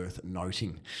that's worth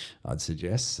noting, I'd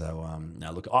suggest. So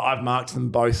now look, I've marked them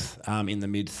both in the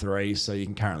mid 3s, so you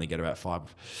can currently get about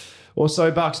 5 or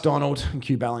so bucks. Donald and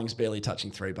Q Balling's barely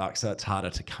touching $3, so it's harder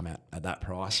to come out at that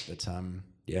price. But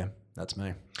yeah, that's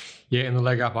me. Yeah, in the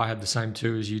leg up, I had the same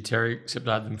 2 as you, Terry, except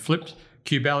I had them flipped.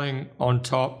 Q Balling on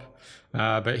top.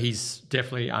 But he's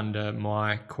definitely under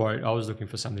my quote. I was looking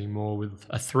for something more with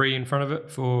a 3 in front of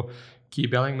it for Q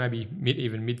Belling, maybe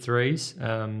even mid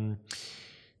 3s.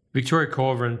 Victoria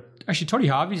Corver and actually Toddy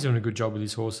Harvey's doing a good job with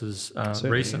his horses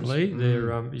recently.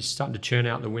 He's starting to churn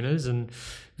out the winners. And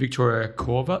Victoria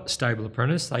Corver, stable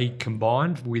apprentice, they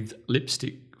combined with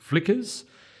Lipstick Flickers.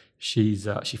 She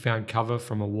found cover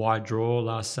from a wide draw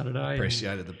last Saturday.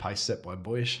 Appreciated the pace set by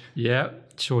Bush. Yeah,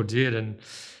 sure did. And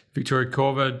Victoria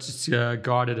Corver just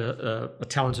guided a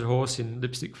talented horse in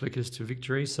Lipstick Flickers to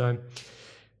victory. So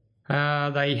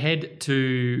they head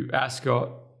to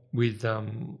Ascot with a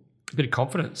bit of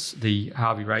confidence, the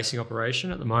Harvey Racing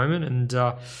operation at the moment. And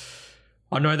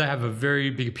I know they have a very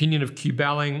big opinion of Q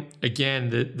Balling. Again,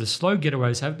 the slow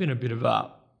getaways have been a bit of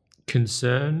a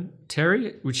concern,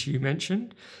 Terry, which you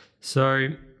mentioned. So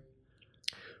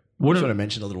I should have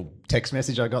mentioned a little text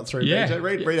message I got through. Yeah.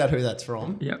 BJ. Read out who that's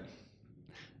from. Yep.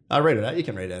 I'll read it out. You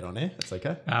can read it out on air. That's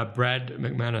okay. Brad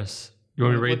McManus. You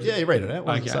want me to read? Yeah, you read it out.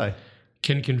 What does it say?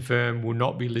 Can confirm will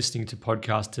not be listening to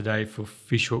podcast today for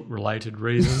fishhook related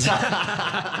reasons.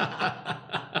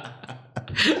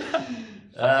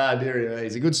 Dear me.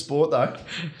 He's a good sport though.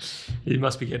 He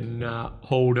must be getting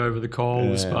hauled over the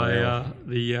coals by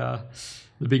the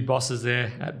big bosses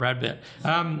there at Bradbet.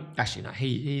 Actually, no,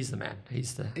 he's the man. He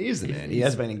is the man. He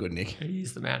has been in good nick.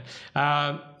 He's the man.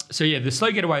 So yeah, the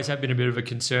slow getaways have been a bit of a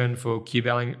concern for Q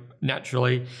Belling.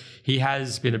 Naturally, he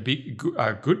has been a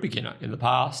good beginner in the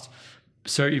past.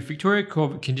 So if Victoria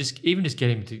Corbett can just get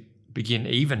him to begin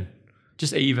even.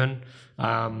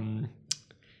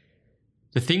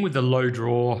 The thing with the low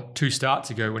draw 2 starts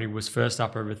ago when he was first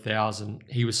up over 1,000,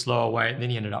 he was slow away and then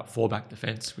he ended up 4-back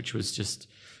defence, which was just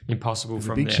impossible there's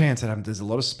from a big there. chance that there's a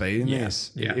lot of speed in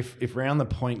this. Yeah. If round the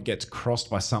point gets crossed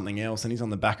by something else and he's on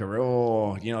the back of you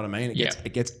know what I mean?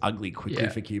 It gets ugly quickly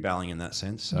for Q Balling in that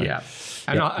sense. So. Yeah.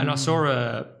 I saw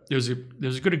there was a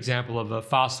good example of a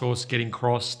fast horse getting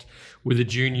crossed with a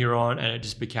junior on and it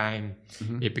just became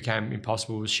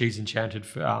impossible. It was She's Enchanted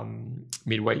for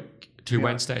midweek 2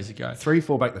 Wednesdays ago.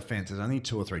 3-4 back the fence. There's only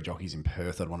 2 or 3 jockeys in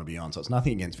Perth I'd want to be on. So it's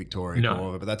nothing against Victoria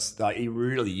Corver, but that's you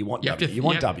want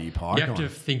W Pike. You have to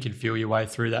think and feel your way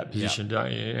through that position,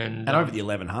 don't you? And over the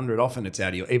 1100, often it's out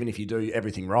of your. Even if you do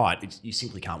everything right, you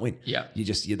simply can't win. Yeah,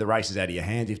 the race is out of your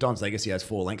hands. If Don's Legacy has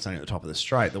 4 lengths only at the top of the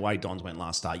straight, the way Don's went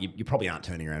last start, you probably aren't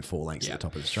turning around 4 lengths at the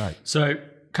top of the straight. So.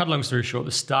 Cut a long story short,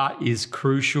 the start is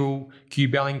crucial. Q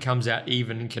Belling comes out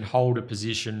even and can hold a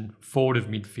position forward of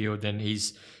midfield. Then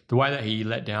the way that he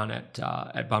let down at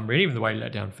Bunbury, and even the way he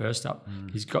let down first up,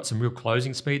 he's got some real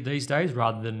closing speed these days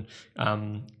rather than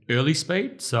early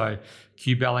speed. So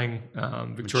Q Belling,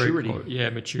 Victoria,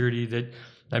 maturity that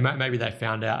maybe they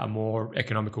found out a more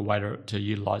economical way to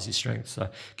utilise his strength. So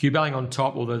Q Belling on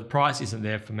top, although the price isn't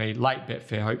there for me. Late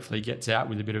Betfair hopefully gets out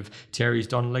with a bit of Terry's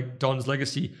Don's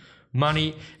Legacy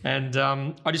money. And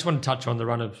I just want to touch on the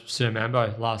run of Sir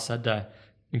Mambo last Saturday.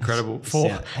 Incredible.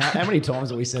 How many times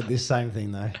have we said this same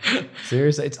thing though?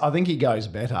 Seriously, I think he goes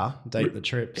better deep the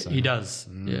trip. So. He does.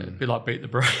 Yeah, a bit like Beat the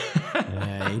Bro.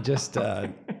 Yeah, he just...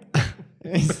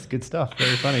 It's good stuff.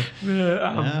 Very funny.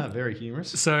 Very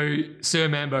humorous. So Sir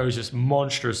Mambo is just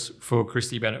monstrous for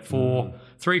Christy Bennett.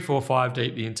 3, 4, 5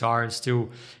 deep the entire, and still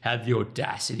had the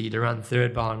audacity to run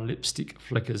third behind Lipstick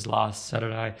Flickers last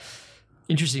Saturday.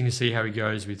 Interesting to see how he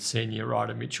goes with senior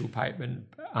rider Mitchell Pateman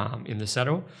in the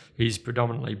saddle. He's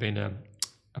predominantly been a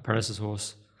apprentice's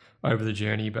horse over the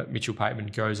journey, but Mitchell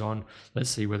Pateman goes on. Let's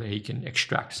see whether he can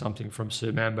extract something from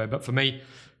Sir Mambo. But for me,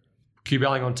 Q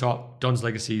Belling on top, Don's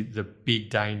Legacy, the big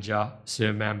danger.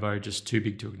 Sir Mambo just too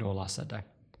big to ignore last Saturday.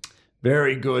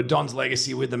 Very good. Don's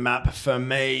Legacy with the map for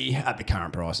me at the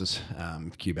current prices.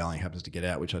 If Q Belling happens to get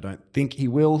out, which I don't think he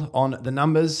will on the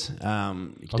numbers.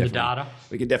 On the data.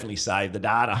 We could definitely save the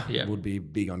data. Yeah. Would be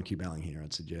big on Q Belling here,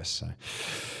 I'd suggest. So,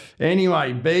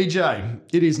 anyway, BJ,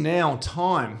 it is now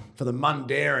time for the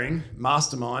Mundaring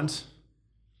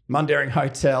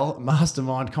Hotel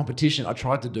Mastermind competition. I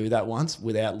tried to do that once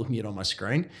without looking at it on my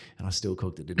screen, and I still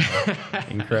cooked it, didn't I?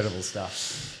 Incredible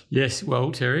stuff. Yes,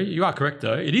 well, Terry, you are correct,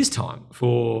 though. It is time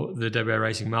for the WA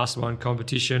Racing Mastermind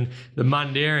competition. The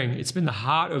Mundaring, it's been the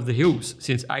heart of the hills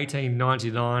since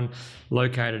 1899,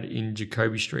 located in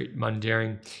Jacoby Street,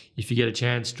 Mundaring. If you get a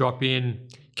chance, drop in,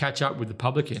 catch up with the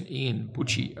publican, Ian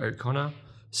Butchie O'Connor,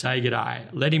 say g'day.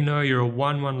 Let him know you're a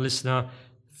 1-1 listener,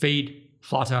 feed,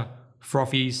 flutter,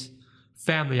 frothies,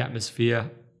 family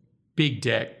atmosphere, big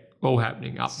deck, all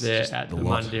happening up there at the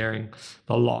Mundaring.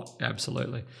 The lot,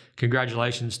 absolutely.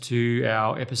 Congratulations to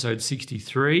our episode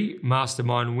 63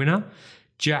 Mastermind winner,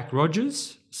 Jack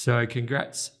Rogers. So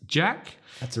congrats, Jack.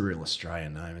 That's a real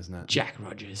Australian name, isn't it? Jack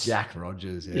Rogers. Jack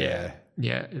Rogers, yeah.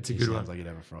 Yeah, it's a good one. Sounds like he'd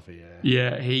have a frothy,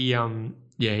 Yeah, he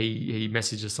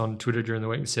messaged us on Twitter during the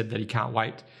week and said that he can't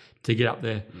wait to get up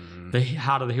there, the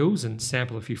heart of the hills, and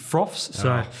sample a few froths.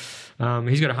 So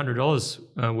he's got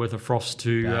 $100 worth of froths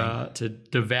to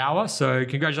devour. So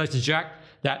congratulations, Jack.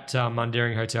 That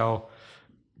Mundaring Hotel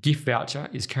gift voucher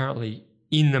is currently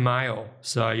in the mail,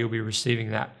 so you'll be receiving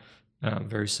that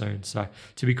very soon. So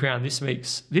to be crowned this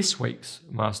week's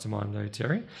Mastermind, though,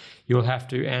 Terry, you'll have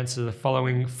to answer the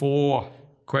following 4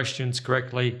 questions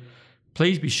correctly.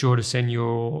 Please be sure to send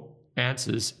your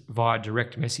answers via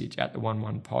direct message at the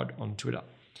 11 Pod on Twitter.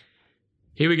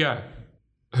 Here we go.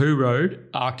 Who rode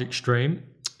Arctic Stream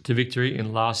to victory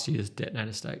in last year's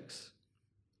Detonator Stakes?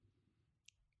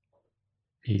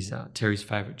 He's Terry's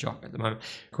favourite jock at the moment.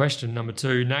 Question number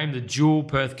 2. Name the dual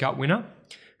Perth Cup winner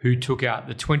who took out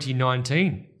the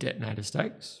 2019 Detonator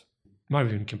Stakes. Might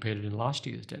have even competed in last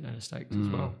year's Detonator Stakes as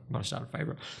well. Might have started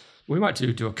favourite. We might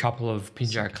do a couple of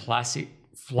Pinjarra Classic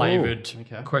flavoured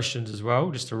questions as well,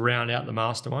 just to round out the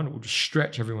mastermind. We'll just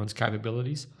stretch everyone's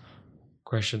capabilities.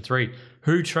 Question 3.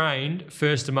 Who trained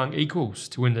first among equals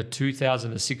to win the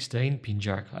 2016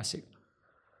 Pinjarra Classic?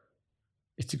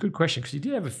 It's a good question because he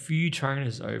did have a few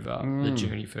trainers over the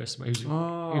journey first. He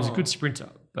was a good sprinter,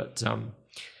 but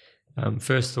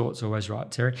first thought's always right,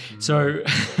 Terry. So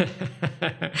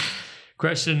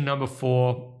question number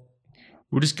 4.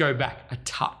 We'll just go back a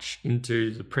touch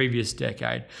into the previous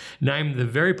decade. Name the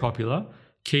very popular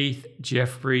Keith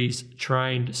Jeffries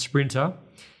trained sprinter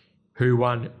who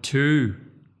won 2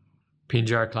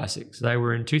 Pinjarra Classics. They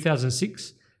were in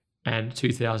 2006 and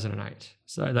 2008.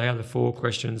 So they are the 4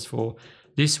 questions for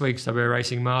this week's WA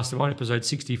Racing Mastermind, episode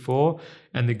 64,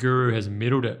 and the Guru has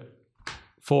middled it.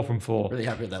 4 from 4. Really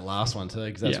happy with that last one too,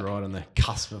 because that's right on the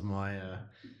cusp of my.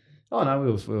 We were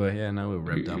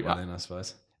revved up by then, I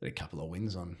suppose. Had a couple of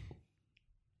wins on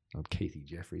Keithy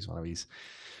Jeffries, one of his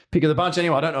pick of the bunch.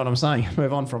 Anyway, I don't know what I'm saying.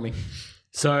 Move on from me.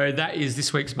 So that is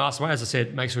this week's Mastermind. As I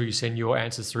said, make sure you send your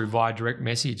answers through via direct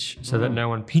message so that no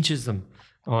one pinches them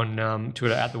on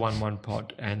Twitter at the 11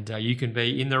 Pod, and you can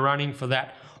be in the running for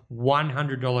that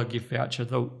 $100 gift voucher,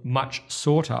 the much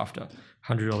sought after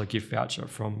 $100 gift voucher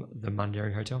from the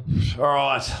Mundaring Hotel. All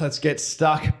right, let's get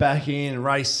stuck back in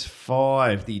race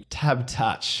 5, the Tab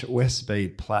Touch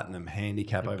Westspeed Platinum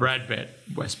Handicap. The Bradbet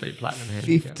Westspeed Platinum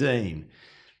Handicap. 15.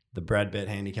 The Bradbet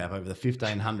Handicap over the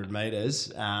 1,500 metres.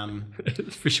 The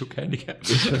official handicap.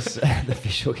 The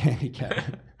official handicap.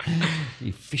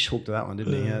 He fish hooked that one,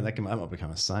 didn't he? That might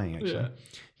become a saying, actually. Yeah.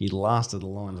 He lasted the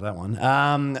line for that one.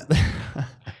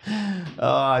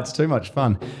 It's too much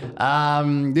fun.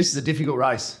 This is a difficult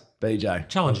race, BJ.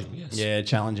 Challenging, yes. Yeah,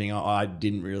 challenging. I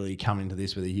didn't really come into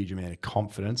this with a huge amount of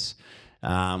confidence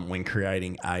when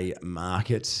creating a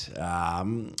market.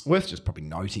 Worth just probably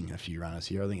noting a few runners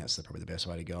here. I think that's probably the best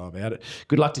way to go about it.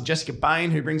 Good luck to Jessica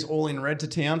Bain, who brings All In Red to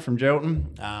town from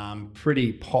Geraldton.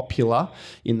 Pretty popular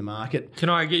in the market. Can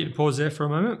I get you to pause there for a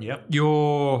moment? Yep.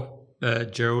 Your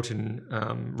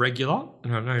Geraldton regular.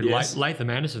 And I know Yes. Leighton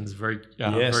Anderson's very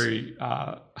Yes. very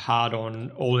hard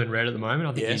on All in Red at the moment.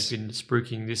 I think Yes. he's been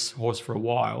spruiking this horse for a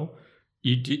while.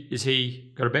 Is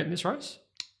he got a bet in this race?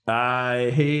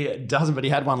 He doesn't, but he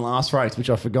had one last race, which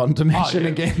I've forgotten to mention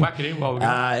again. Whack it in while we're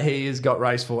going. He has got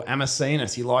race for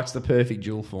Amazinas. He likes the perfect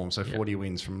dual form, so 40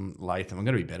 wins from Latham. I'm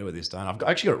going to be better with this, don't I? I've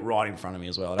actually got it right in front of me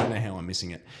as well. I don't know how I'm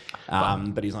missing it,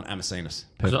 but he's on Amazinas,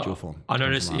 perfect dual form. I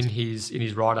noticed in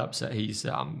his write-ups that he's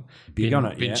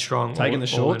been strong, taking the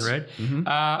shorts. All in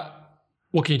red.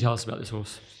 What can you tell us about this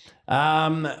horse?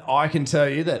 I can tell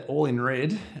you that All in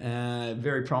Red,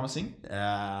 very promising.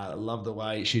 Love the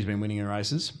way she's been winning her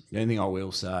races. The only thing I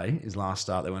will say is last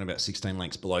start they went about 16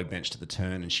 lengths below bench to the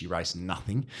turn and she raced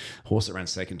nothing. Horse that ran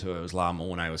second to her was La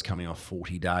Mornay, was coming off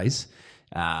 40 days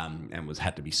and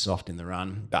had to be soft in the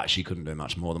run, but she couldn't do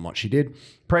much more than what she did.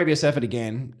 Previous effort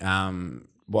again,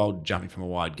 while jumping from a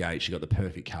wide gate, she got the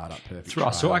perfect card up, perfect.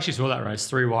 I actually saw that race,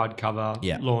 3 wide cover,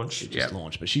 launch. Just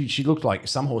launched. But she looked like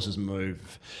some horses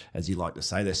move, as you like to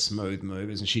say, they're smooth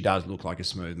movers, and she does look like a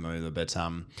smooth mover. But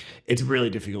it's really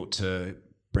difficult to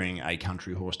bring a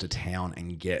country horse to town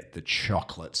and get the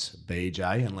chocolates,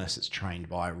 BJ, unless it's trained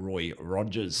by Roy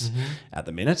Rogers at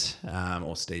the minute,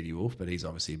 or Stevie Wolf. But he's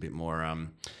obviously a bit more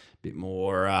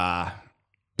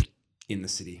in the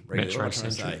city.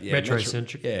 Metrocentric.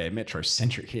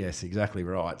 Metrocentric. Yes, exactly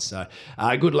right. So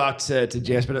good luck to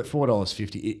Jess, but at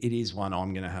 $4.50, it is one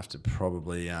I'm going to have to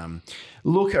probably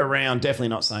look around. Definitely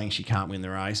not saying she can't win the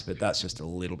race, but that's just a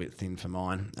little bit thin for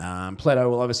mine. Plateau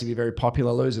will obviously be very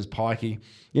popular. Loses Pikey.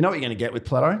 You know what you're going to get with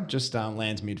Plateau? Just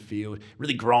lands midfield,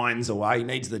 really grinds away. He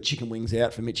needs the chicken wings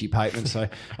out for Mitchie Pateman, so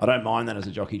I don't mind that as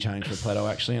a jockey change for Plateau,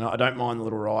 actually. And I don't mind the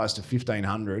little rise to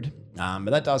 1,500, but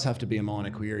that does have to be a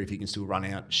minor query if he can still run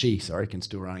out. She can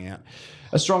still run out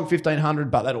a strong 1,500,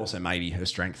 but that also may be her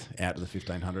strength out to the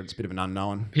 1,500. It's a bit of an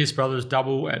unknown. Pierce Brothers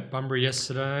double at Bunbury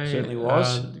yesterday. Certainly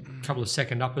was. A couple of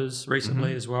second uppers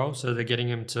recently as well, so they're getting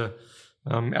him to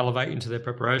elevate into their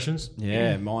preparations.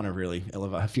 Yeah, mine are really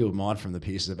elevated. A few of mine from the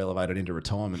Pierces have elevated into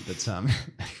retirement, but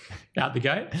out the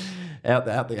gate, out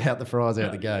the fries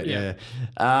out the gate. Yeah.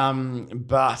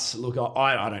 But look,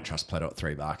 I don't trust Plateau at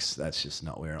 $3. That's just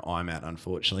not where I'm at,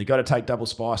 unfortunately. Got to take Double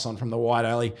Spice on from the White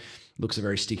Alley. Looks a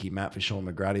very sticky map for Sean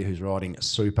McGrady, who's riding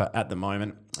super at the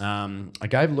moment. I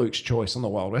gave Luke's Choice on the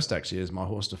Wild West, actually, as my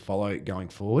horse to follow going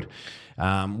forward.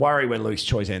 Worry when Luke's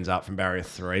Choice ends up from barrier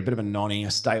 3. Bit of a nonny,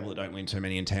 a stable that don't win too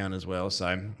many in town as well.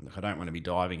 So look, I don't want to be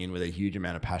diving in with a huge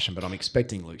amount of passion, but I'm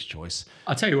expecting Luke's Choice.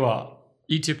 I'll tell you what,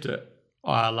 you tipped it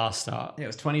last start. Yeah, it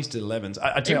was 20s to 11s.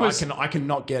 I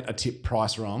cannot get a tip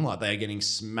price wrong. Like, they are getting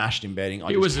smashed in betting.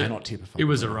 I just cannot tip a It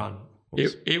was a run.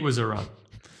 It was a run.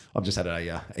 I've just had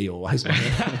E always.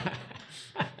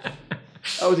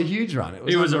 Oh, it was a huge run.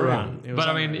 It was a run. But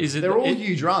I mean, they're all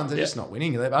huge runs. They're just not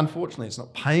winning. Unfortunately, it's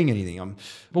not paying anything.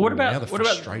 What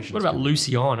about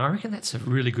Lucy On? I reckon that's a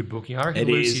really good booking. I reckon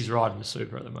Lucy's riding the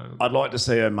super at the moment. I'd like to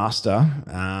see her muster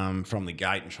from the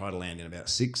gate and try to land in about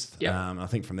 6th. Yep. I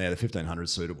think from there, the 1,500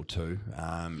 is suitable too.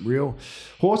 Real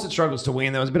horse that struggles to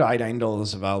win. There was a bit of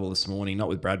 $18 available this morning, not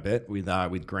with Brad Bet,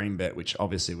 with Green Bet, which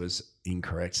obviously was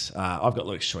incorrect. I've got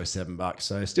Luke's Choice $7,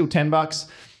 so still $10.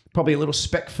 Probably a little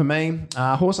spec for me.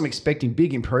 Horse I'm expecting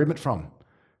big improvement from,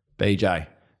 BJ,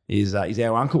 is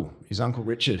our uncle. His Uncle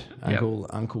Richard,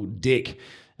 Uncle Dick.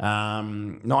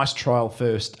 Nice trial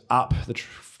first up. The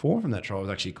form from that trial was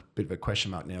actually a bit of a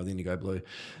question mark now with Indigo Blue.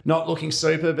 Not looking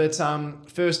super, but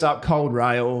first up, Cold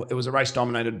Rail. It was a race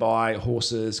dominated by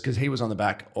horses because Dick was on the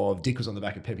back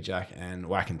of Peppy Jack and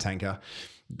Whack and Tanker.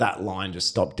 That line just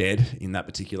stopped dead in that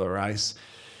particular race.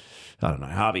 I don't know,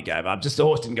 Harvey gave up. Just the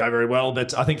horse didn't go very well,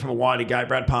 but I think from a wider gate,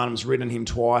 Brad Parnham's ridden him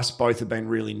twice. Both have been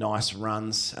really nice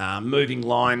runs. Moving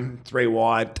line, 3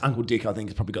 wide. Uncle Dick, I think,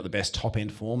 has probably got the best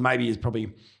top-end form. Maybe he's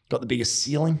probably got the biggest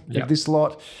ceiling of this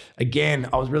lot. Again,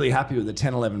 I was really happy with the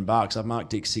 $10-11. I've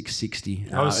marked Dick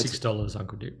 $6.60. I was $6,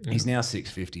 Uncle Dick. Yeah. He's now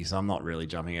 $6.50, so I'm not really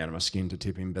jumping out of my skin to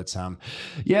tip him. But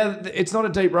it's not a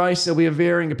deep race. There'll be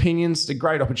varying opinions. It's a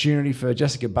great opportunity for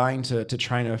Jessica Bain to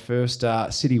train her first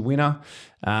city winner.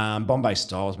 Bombay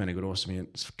Style's been a good horse to me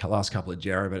the last couple of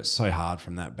Jarrow, but it's so hard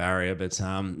from that barrier. But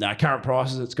current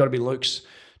prices, it's got to be Luke's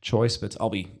Choice, but I'll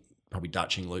be probably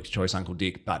Dutching Luke's Choice, Uncle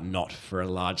Dick, but not for a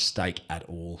large stake at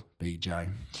all, BJ.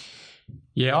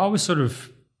 Yeah,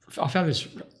 I found this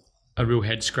a real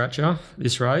head scratcher,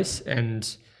 this race,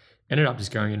 and ended up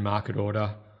just going in market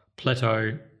order.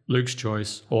 Plateau, Luke's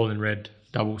Choice, All in Red,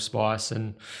 Double Spice,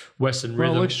 and Western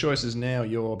Rhythm. Well, Luke's Choice is now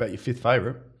your 5th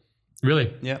favourite.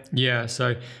 Really? Yeah. Yeah,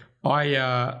 so I...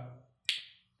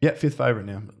 5th favourite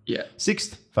now. Yeah.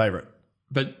 6th favourite.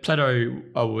 But Plato,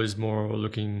 I was more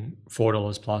looking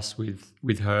 $4 plus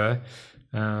with her.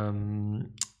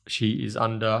 She is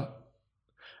under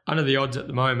the odds at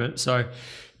the moment. So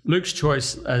Luke's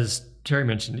Choice, as Terry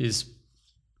mentioned, is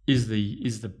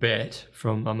the bet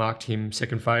from. I marked him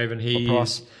second fave, and he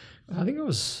is. I think it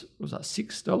was that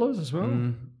 $6 as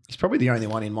well. He's probably the only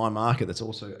one in my market that's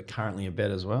also currently a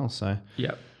bet as well. So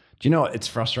yeah. Do you know what? It's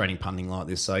frustrating punting like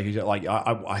this. So like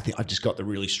I think I've just got the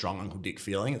really strong Uncle Dick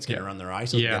feeling. It's going to run the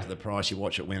race. You get to the price, you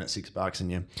watch it win at $6,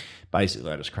 and you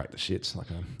basically I just crack the shits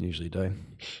like I usually do.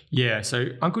 Yeah. So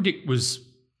Uncle Dick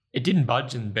it didn't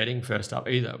budge in betting first up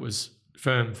either. It was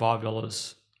firm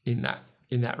 $5 in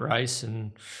that race,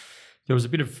 and there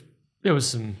was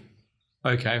some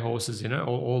okay horses in it.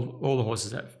 All the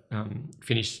horses that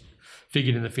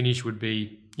figured in the finish would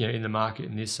be in the market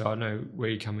in this. So I know where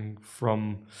you're coming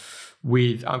from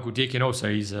with Uncle Dick, and also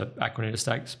he's a Detonator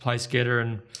Stakes place getter,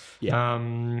 and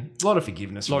a lot of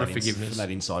forgiveness. From that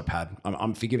inside pad.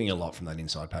 I'm forgiving a lot from that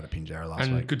inside pad at Pinjarra last week.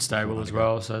 And good stable as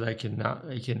well, so they can.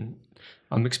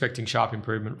 I'm expecting sharp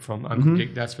improvement from Uncle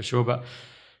Dick, that's for sure. But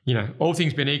all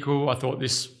things being equal, I thought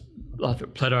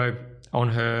Plato on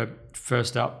her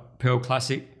first up Pearl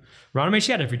Classic run. I mean,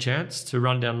 she had every chance to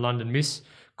run down London Miss.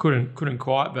 Couldn't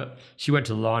quite, but she went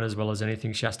to the line as well as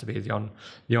anything. She has to be the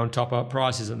on topper.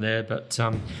 Price isn't there, but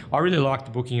I really liked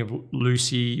the booking of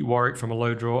Lucy Warwick from a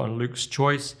low draw and Luke's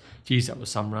Choice. Geez, that was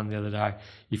some run the other day.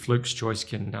 If Luke's Choice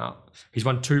can, he's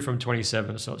won 2 from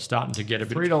 27, so it's starting to get a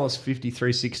bit. $3.50,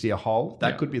 $3.60 a hole.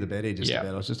 That could be the bet here just about.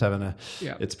 I was just having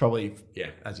it's probably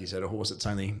as you said, a horse that's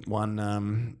only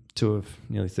won 2 of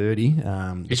nearly 30.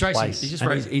 He's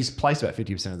placed about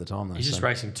 50% of the time though. He's just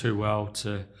racing too well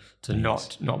to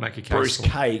not make a case. Bruce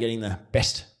Kay getting the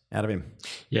best out of him.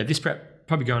 Yeah, this prep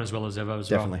probably going as well as ever as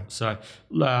Definitely. well.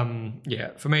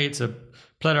 So, for me, it's a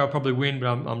Plato. I'll probably win, but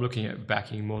I'm looking at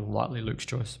backing more than likely Luke's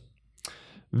Choice.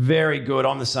 Very good.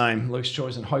 I'm the same. Luke's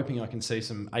Choice, and hoping I can see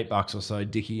some $8 or so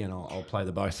Dickie, and I'll play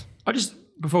the both.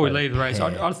 Before we leave the race,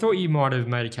 I thought you might have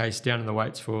made a case down in the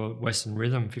weights for Western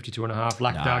Rhythm, 52.5.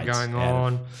 Lactar going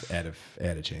on. Out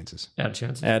of chances.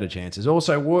 Out of chances.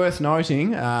 Also worth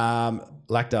noting,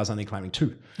 Lactar's only claiming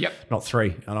 2. Yep. Not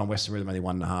 3. And on Western Rhythm, only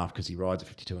 1.5 because he rides at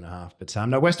 52.5. But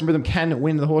no, Western Rhythm can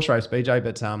win the horse race, BJ.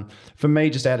 But for me,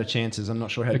 just out of chances. I'm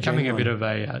not sure how becoming genuine. a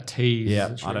bit of a tease.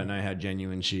 Yeah, I don't know how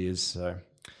genuine she is. So,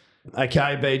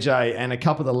 okay, BJ, and a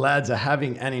couple of the lads are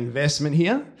having an investment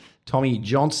here. Tommy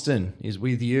Johnston is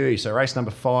with you. So race number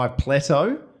 5,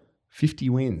 Plateau, 50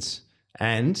 wins.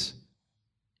 And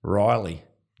Riley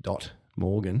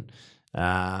Morgan,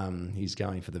 he's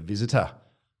going for the Visitor.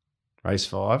 Race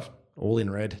 5, all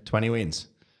in red, 20 wins.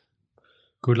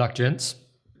 Good luck, gents.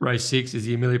 Race 6 is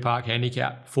the Amelia Park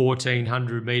Handicap,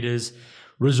 1,400 metres.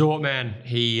 Resort Man,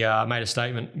 he made a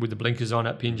statement with the blinkers on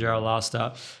at Pinjarra last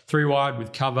start. 3 wide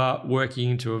with cover, working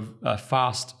into a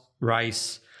fast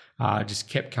race. Just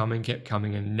kept coming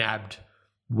and nabbed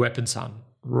Weapon Son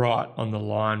right on the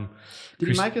line. Did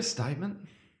he make a statement?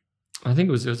 I think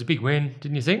it was a big win,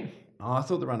 didn't you think? Oh, I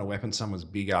thought the run of Weapon Son was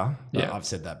bigger. Yeah. I've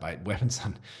said that, mate. Weapon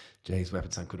Son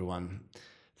could have won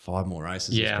 5 more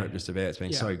races. Yeah. Just about. It's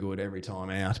been so good every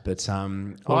time out. But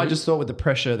I just thought with the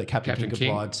pressure that Captain King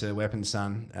applied to Weapon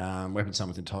Son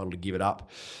was entitled to give it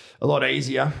up a lot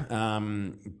easier.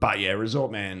 But yeah,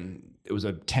 Resort Man, it was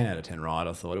a 10 out of 10 ride,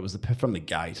 I thought. It was from the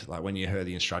gate. Like when you heard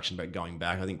the instruction about going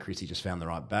back, I think Chrissy just found the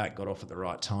right back, got off at the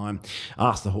right time,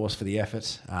 asked the horse for the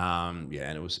effort. And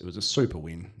it was a super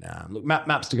win. Look,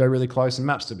 Maps to go really close and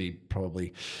Maps to be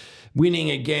probably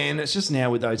winning again. It's just now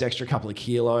with those extra couple of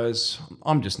kilos,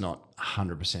 I'm just not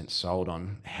 100% sold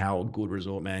on how good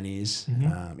Resort Man is.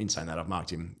 In saying that, I've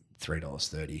marked him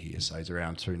 $3.30 here, so he's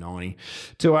around $2.90.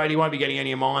 $2.80, won't be getting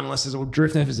any of mine unless there's a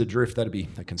drift. And if there's a drift, that'd be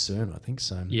a concern, I think.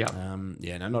 So,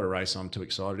 not a race I'm too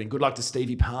excited in. Good luck to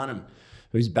Stevie Parnham,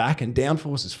 who's back, and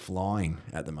Downforce is flying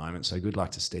at the moment. So good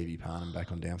luck to Stevie Parnham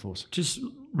back on Downforce. Just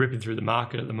ripping through the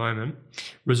market at the moment.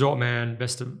 Resort Man,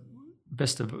 best of.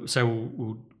 So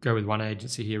we'll go with one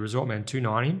agency here. Resort Man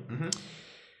 $2.90.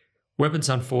 Weapon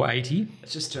Son $4.80.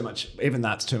 It's just too much. Even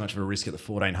that's too much of a risk at the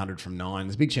 1,400 from 9.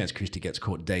 There's a big chance Christie gets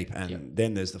caught deep, and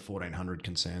then there's the 1,400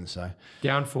 concern. So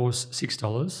Downforce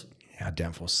 $6. Yeah,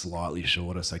 Downforce slightly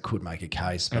shorter, so could make a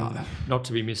case, but and not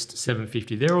to be missed,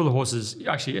 $7.50. They're all the horses.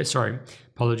 Actually, sorry,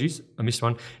 apologies, I missed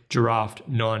one. Giraffe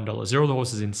 $9. They're all the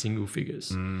horses in single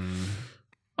figures.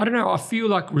 I don't know. I feel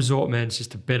like Resort Man's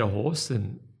just a better horse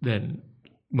than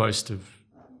most of.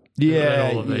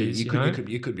 Yeah, all of these, you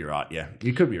could be right. Yeah,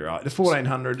 you could be right. The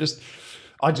 1,400, just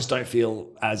I just don't feel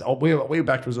as we were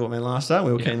backed Resort Man last start.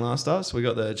 We were keen last start, so we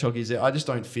got the chockies there. I just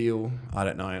don't feel. I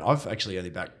don't know. I've actually only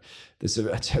backed. It's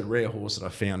a rare horse that I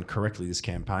found correctly this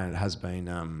campaign. It has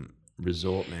been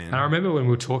Resort Man. And I remember when we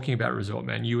were talking about Resort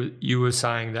Man, you were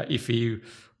saying that if he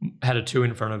had a 2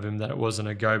 in front of him, that it wasn't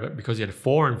a go, but because he had a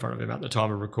 4 in front of him at the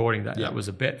time of recording, that was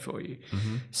a bet for you.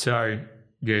 Mm-hmm. So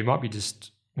he might be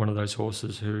just one of those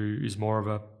horses who is more of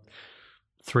a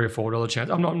 $3 or $4 chance.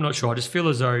 I'm not sure. I just feel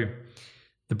as though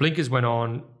the blinkers went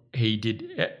on. He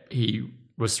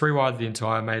was 3 wide the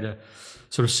entire, made a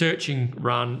sort of searching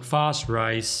run, fast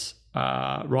race,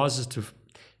 rises to.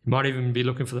 He might even be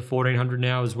looking for the 1400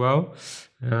 now as well.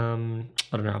 I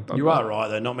don't know. You are right,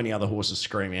 though. Not many other horses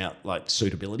scream out like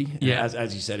suitability. Yeah.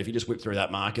 As you said, if you just whip through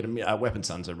that market, Weapon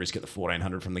Sun's a risk at the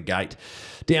 1400 from the gate.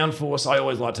 Downforce, I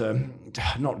always like to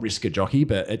not risk a jockey,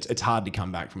 but it's hard to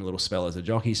come back from a little spell as a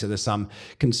jockey. So there's some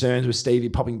concerns with Stevie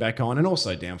popping back on, and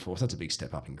also Downforce. That's a big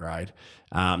step up in grade.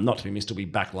 Not to be missed, will be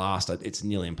back last. It's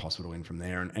nearly impossible to win from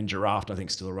there. And Giraffe, I think,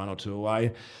 still a run or two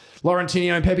away.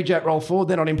 Laurentino and Peppy Jack roll forward.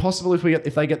 They're not impossible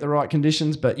if they get the right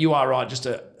conditions. But you are right, just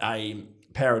a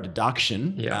power of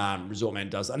deduction. Resort Man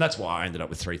does, and that's why I ended up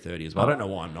with 330 as well. I don't know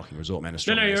why I'm knocking Resort Man as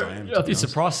strong as I am. It's a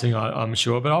price thing, I'm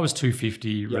sure, but I was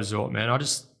 250 Resort Man.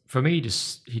 For me, he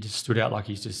just stood out like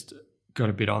he's just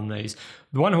got a bit on these.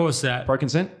 The one horse that Pro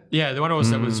Consent, the one horse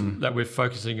that we're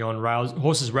focusing on,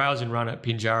 horses rousing run at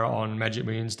Pinjarra on Magic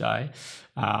Millions Day.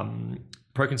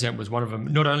 Pro Consent was one of them.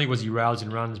 Not only was he rousing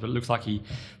runs, but it looks like he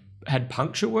had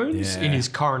puncture wounds in his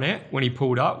coronet when he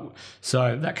pulled up.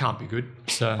 So that can't be good.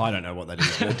 So I don't know what that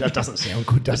is. That doesn't sound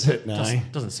good, does it? No.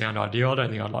 Doesn't sound ideal. I don't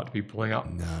think I'd like to be pulling up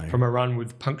from a run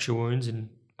with puncture wounds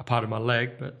in a part of my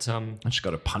leg. But I just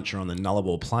got a puncture on the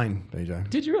Nullarbor plane, BJ.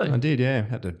 Did you really? I did, yeah.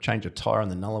 Had to change a tyre on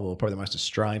the Nullarbor. Probably the most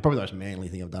Australian, probably the most manly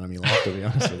thing I've done in my life, to be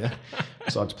honest with you.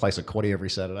 So I just place a quaddie every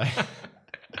Saturday.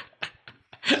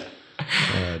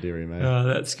 Oh, dearie mate.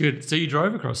 That's good. So you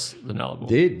drove across the Nullarbor?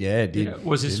 Did. Yeah.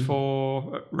 Was this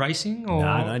for racing or?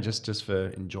 No, just for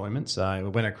enjoyment. So we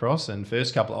went across, and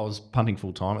first couple, I was punting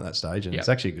full time at that stage, and it's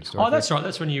actually a good story. Oh, that's right.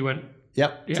 That's when you went.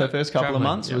 Yep. So first couple of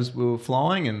months we were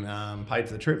flying and paid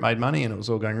for the trip, made money, and it was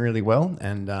all going really well.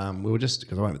 And we were just,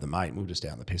 because I went with the mate, we were just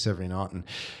out in the piss every night and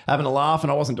having a laugh.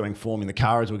 And I wasn't doing form in the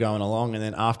car as we were going along. And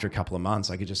then after a couple of months,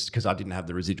 I could just, because I didn't have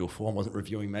the residual form, wasn't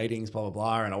reviewing meetings, blah, blah,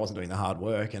 blah, and I wasn't doing the hard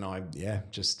work. And I,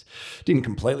 just didn't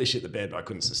completely shit the bed, but I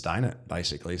couldn't sustain it,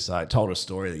 basically. So it told a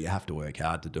story that you have to work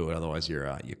hard to do it. Otherwise,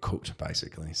 you're cooked,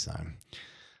 basically. So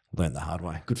learned the hard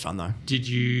way. Good fun, though. Did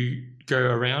you go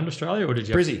around Australia or did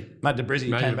you? Brizzy. Made to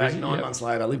Brizzy. Came back 9 months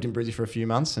later. I lived in Brizzy for a few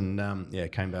months and,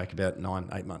 came back about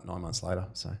 9 months later.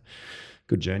 So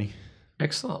good journey.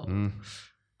 Excellent.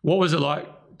 What was it like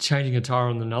changing a tyre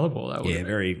on the Nullarbor?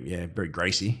 Very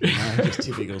greasy. Just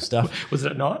typical stuff. Was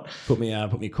it at night? Put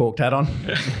me corked hat on.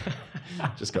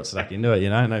 Just got stuck into it,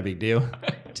 no big deal.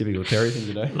 Typical Terry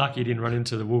thing to do. Lucky you didn't run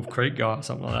into the Wolf Creek guy or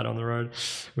something like that on the road.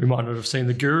 We might not have seen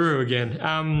the Guru again.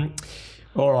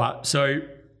 All right, so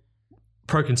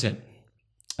Pro Consent.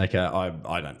 Okay,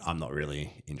 I'm not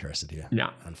really interested here. No.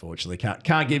 Unfortunately.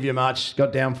 Can't give you much.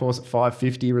 Got Downforce at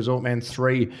 550, Resort Man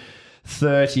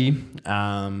 330.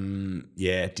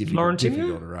 Difficult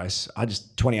to race.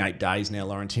 28 days now,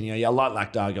 Laurentino. Yeah, I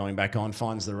like Lactar going back on,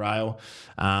 finds the rail.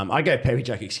 I gave Peppy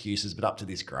Jack excuses, but up to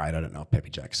this grade, I don't know if Peppy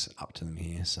Jack's up to them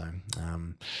here. So,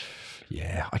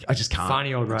 I just can't.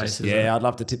 Funny old race. I'd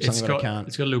love to tip something, but I can't.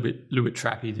 It's got a little bit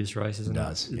trappy, this race, isn't it? It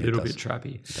does. A little bit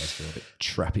trappy. It does feel a bit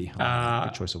trappy.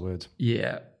 Good choice of words.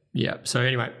 Yeah. So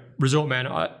anyway, Resort Man,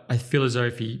 I feel as though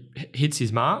if he hits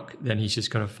his mark, then he's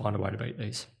just going to find a way to beat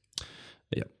these.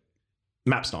 Yep.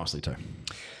 Maps nicely too.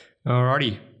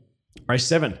 Alrighty. Race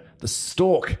 7, the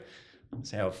Stork.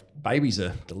 That's how babies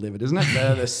are delivered, isn't it?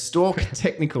 The Stork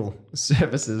Technical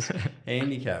Services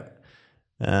Handicap.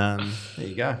 There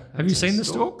you go. Have you seen the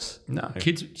Storks? No.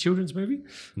 Children's movie?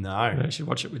 No. You should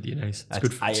watch it with your niece. It's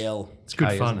good fun. AL. It's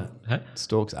good fun. Isn't it? Huh?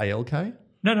 Storks, ALK?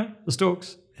 No, the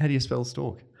Storks. How do you spell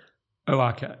stork?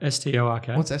 ORK. STORK.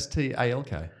 What's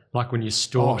STALK? Like when you're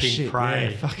stalking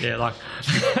prey. Yeah, like...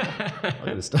 I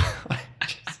gotta start.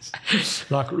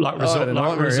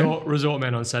 Resort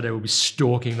Man on Saturday will be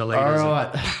stalking the leaders. All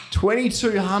right,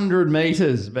 2,200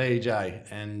 metres, BJ,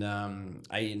 and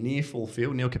a near full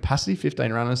field, near capacity,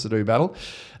 15 runners to do battle.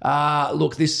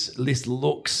 Look, this list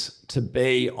looks to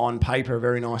be on paper a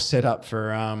very nice setup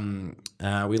for.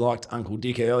 We liked Uncle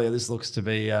Dick earlier. This looks to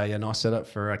be a nice setup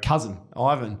for a cousin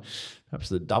Ivan. Perhaps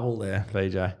the double there,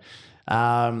 BJ.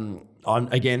 I'm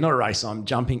again not a race. I'm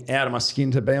jumping out of my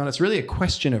skin to be on. It's really a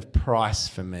question of price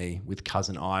for me with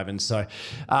cousin Ivan. So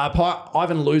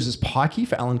Ivan loses Pikey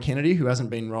for Alan Kennedy, who hasn't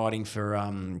been riding for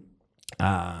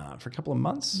for a couple of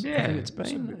months. Yeah. I think it's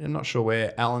been. I'm not sure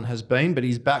where Alan has been, but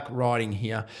he's back riding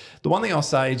here. The one thing I'll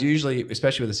say is usually,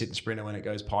 especially with a sitting sprinter, when it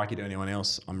goes Pikey to anyone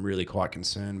else, I'm really quite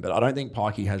concerned. But I don't think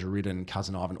Pikey has ridden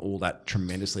Cousin Ivan all that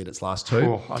tremendously at its last two.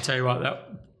 Oh, I'll tell you what, that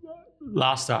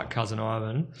last start, Cousin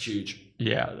Ivan. Huge.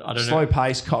 Yeah, I don't Slow know.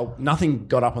 pace. Nothing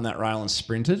got up on that rail and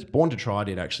sprinted. Born to Try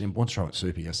did, actually. And Born to Try went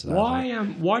super yesterday.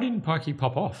 Why didn't Pikey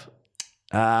pop off?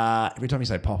 Every time you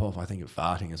say pop off, I think of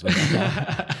farting as well.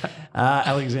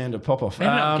 Alexander Popoff.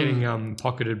 Ended up getting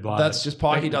pocketed by... That's just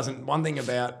Pikey doesn't... One thing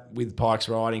with Pike's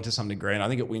riding to some degree, and I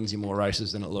think it wins you more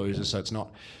races than it loses, so it's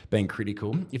not being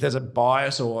critical. If there's a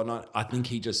bias or not, I think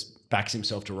he just backs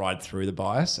himself to ride through the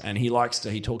bias, and he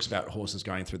talks about horses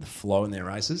going through the flow in their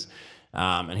races.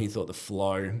 And he thought the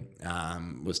flow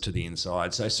was to the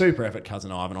inside. So super effort,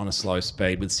 Cousin Ivan, on a slow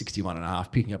speed with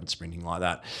 61.5, picking up and sprinting like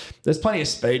that. There's plenty of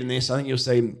speed in this. I think you'll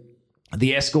see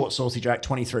the Escort, Saucy Jack,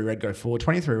 23 Red go forward.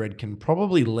 23 Red can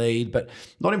probably lead, but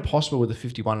not impossible with the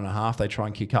 51.5. They try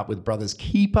and kick up with Brothers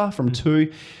Keeper from 2.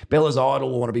 Bella's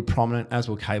Idol will want to be prominent, as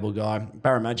will Cable Guy.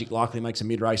 Barra Magic likely makes a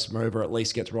mid-race move or at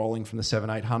least gets rolling from the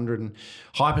 7-800. And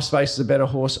Hyperspace is a better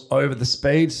horse over the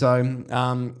speed. So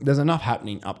there's enough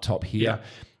happening up top here. Yeah.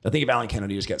 I think if Alan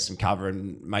Kennedy just gets some cover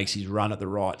and makes his run at the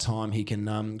right time, he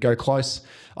can go close.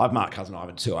 I've marked Cousin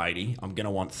Ivan 280. I'm going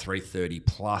to want 330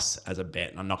 plus as a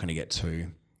bet, and I'm not going to get too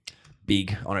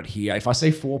big on it here. If I see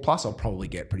 4 plus, I'll probably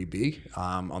get pretty big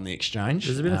on the exchange.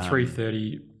 There's a bit of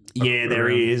 330... Yeah, there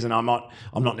is, and I'm not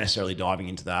necessarily diving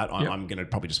into that. I'm going to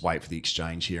probably just wait for the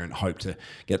exchange here and hope to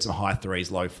get some high 3s,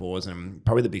 low 4s, and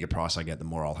probably the bigger price I get, the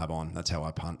more I'll have on. That's how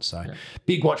I punt. So,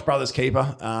 Big watch Brothers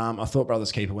Keeper. I thought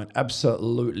Brothers Keeper went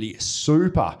absolutely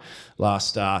super last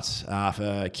start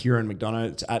for Kieran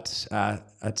McDonough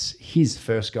at his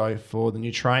first go for the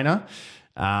new trainer.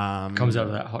 Comes out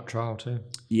of that hot trial too.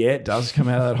 Yeah, it does come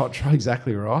out of that hot trial.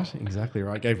 Exactly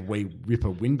right. Gave Wee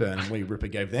Ripper Windburn, and Wee Ripper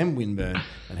gave them Windburn,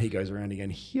 and he goes around again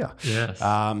here. Yes.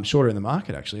 Shorter in the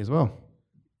market actually as well.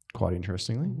 Quite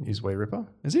interestingly, is Wee Ripper?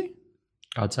 Is he?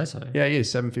 I'd say so. Yeah, he is.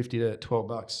 $7.50 to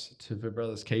 $12 to for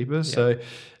Brothers Keeper. Yeah. So,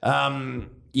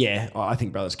 I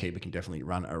think Brothers Keeper can definitely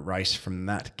run a race from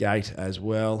that gate as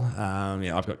well.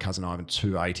 I've got Cousin Ivan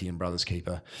 280 and Brothers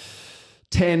Keeper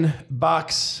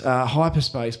 $10.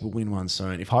 Hyperspace will win one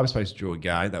soon. If Hyperspace drew a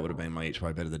gate, that would have been my each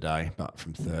way bet of the day. But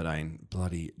from 13,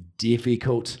 bloody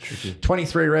difficult. Tricky.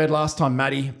 23 Red last time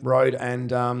Matty rode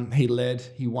and he led.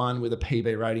 He won with a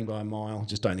PB rating by a mile.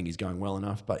 Just don't think he's going well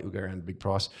enough, but he'll go around a big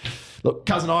price. Look,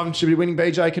 Cousin Ivan should be winning.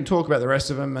 BJ can talk about the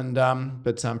rest of them,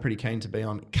 but I'm pretty keen to be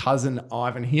on Cousin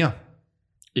Ivan here.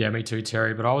 Yeah, me too,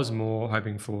 Terry. But I was more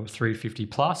hoping for 350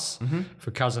 plus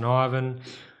for Cousin Ivan.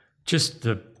 Just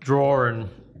the draw and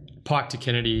Pike to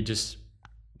Kennedy just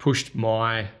pushed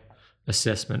my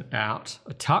assessment out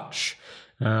a touch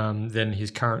than his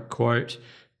current quote.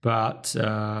 But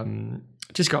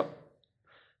just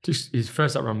his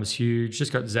first up run was huge.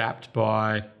 Just got zapped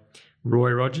by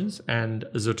Roy Rogers and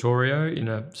Zotorio in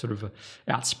a sort of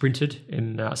out sprinted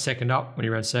in second up when he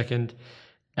ran second.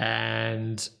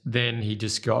 And then he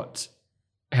just got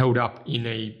held up in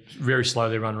a very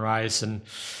slowly run race and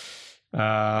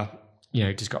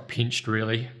just got pinched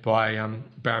really by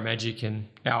Barra Magic and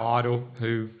our idol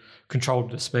who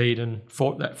controlled the speed and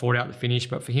fought out the finish.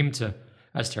 But for him to,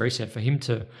 as Terry said, for him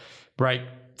to break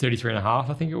 33.5,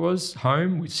 I think it was,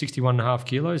 home with 61.5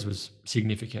 kilos was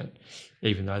significant,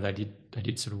 even though they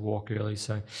did sort of walk early.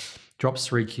 So drops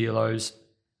 3 kilos.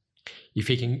 If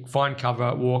he can find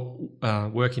cover,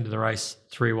 work into the race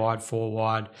 3 wide, 4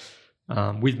 wide,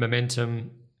 with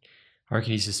momentum, I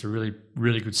reckon he's just a really,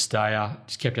 really good stayer.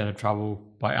 Just kept out of trouble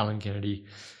by Alan Kennedy.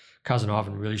 Cousin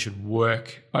Ivan really should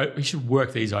work. He should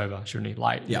work these over, shouldn't he?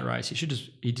 Late in the race, he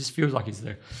just feels like he's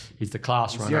the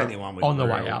class runner. The only one with on the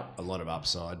way up. A lot of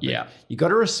upside. Yeah, you got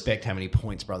to respect how many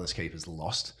points Brothers Keeper's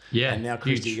lost. Yeah, and now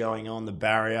Christie going on the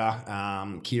barrier.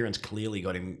 Kieran's clearly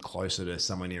got him closer to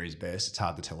somewhere near his best. It's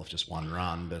hard to tell if just one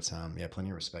run, but plenty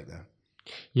of respect there.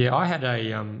 Yeah, I had a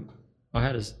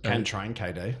train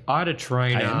KD. I had a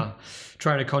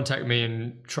trainer contact me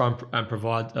and try and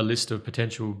provide a list of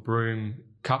potential Broome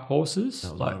Cup horses.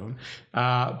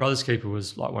 Brothers Keeper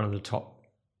was like one of the top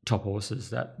horses.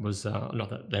 That was not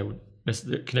that they would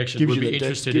the connection would be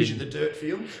interested in. Gives you the dirt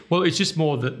feel. Well, it's just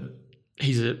more that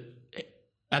he's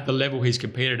at the level he's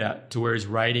competed at to where his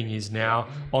rating is now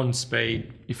on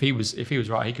speed. If he was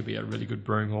right, he could be a really good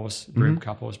Broome horse, Broome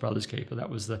Cup horse. Brothers Keeper. That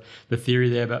was the theory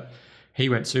there, but. He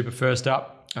went super first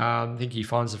up. I think he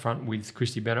finds the front with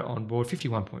Christy Bennett on board.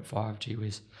 51.5, gee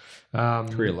whiz.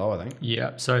 Career low, I think.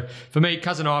 Yeah. So for me,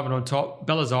 Cousin Ivan on top.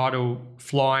 Bella's Idol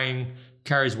flying.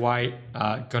 carries weight,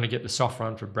 going to get the soft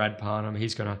run for Brad Parnham.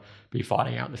 He's going to be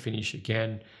fighting out the finish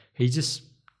again.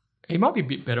 He might be a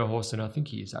bit better horse than I think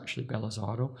he is actually, Bella's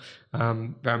Idol.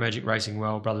 Barrow racing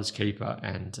well, Brothers Keeper,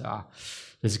 and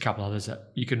there's a couple others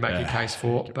that you can make a case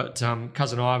for. But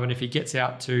Cousin Ivan, if he gets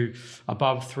out to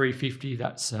above 350,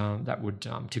 that would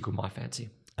tickle my fancy.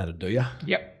 That'll do ya.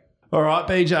 Yep. All right,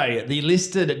 BJ, the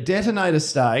listed Detonator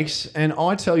Stakes, and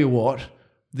I tell you what,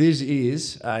 this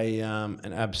is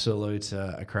an absolute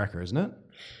a cracker, isn't it?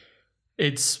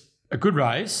 It's a good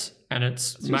race, and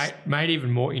it's made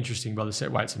even more interesting by the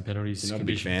set weights and penalties. You're not a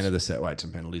big fan of the set weights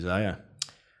and penalties, are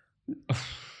you?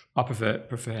 I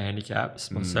prefer handicaps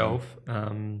myself,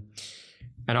 and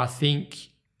I think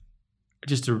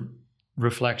just a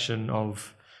reflection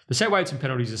of the set weights and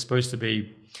penalties are supposed to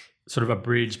be sort of a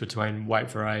bridge between weight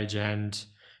for age and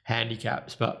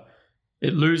handicaps, but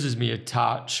it loses me a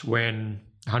touch when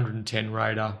 110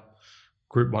 Raider,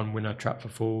 Group 1 winner, Trap for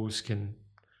Fools can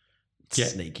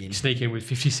sneak in with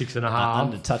 56 and a half.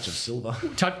 Under touch of silver.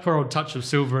 Poor old touch of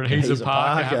silver, and he's a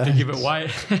Parker. Have to give it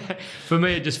weight. For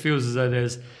me, it just feels as though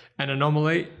there's an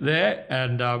anomaly there,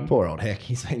 and poor old Heck,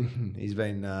 he's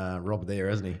been robbed there,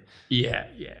 hasn't he? Yeah,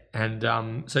 and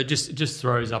so it just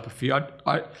throws up a few.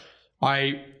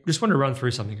 I just want to run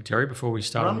through something, Terry, before we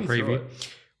start on the preview.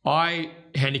 I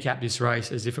handicapped this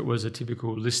race as if it was a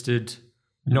typical listed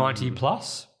 90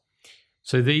 plus.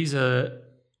 So these are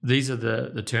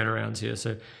the turnarounds here.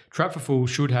 So Trap for Fool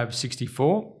should have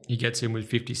 64. He gets in with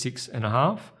 56 and a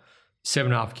half,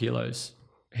 7.5 kilos.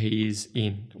 He is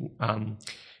in.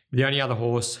 The only other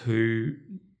horse who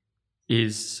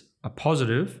is a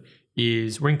positive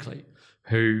is Wrinkly,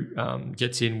 who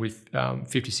gets in with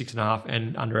 56 and a half,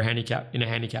 and in a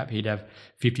handicap, he'd have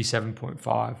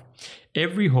 57.5.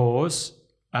 Every horse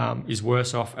is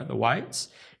worse off at the weights,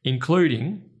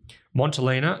 including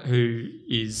Montalina, who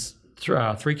is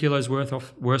 3 kilos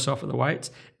worse off at the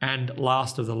weights, and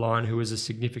Last of the Line, who is a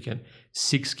significant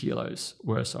 6 kilos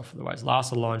worse off at the weights.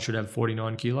 Last of the Line should have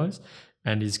 49 kilos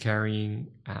and is carrying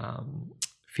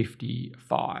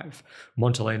 55.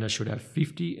 Montalina should have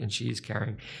 50, and she is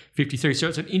carrying 53. So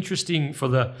it's an interesting for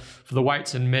the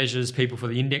weights and measures people, for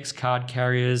the index card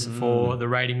carriers, for the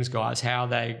ratings guys, how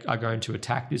they are going to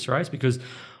attack this race, because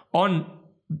on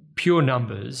pure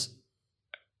numbers,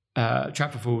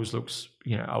 Trap for Fools looks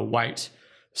a weight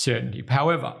certainty.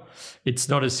 However, it's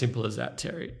not as simple as that,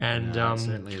 Terry. And no, it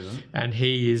certainly isn't. And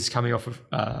he is coming off of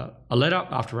a let-up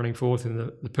after running fourth in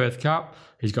the Perth Cup.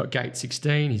 He's got gate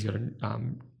 16. He's got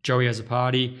Joey Has a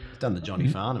Party. He's done the Johnny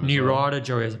Farnham. New rider,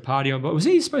 Joey Has a Party on. But was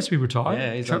he supposed to be retired?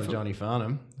 Yeah, he's done the Johnny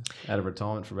Farnham. Out of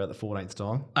retirement for about the 14th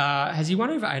time. Has he won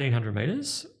over 1,800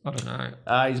 metres? I don't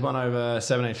know. He's won over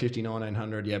 1,750,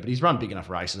 1,900, yeah, but he's run big enough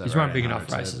races. He's run big enough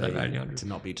races over 1,800. To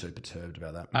not be too perturbed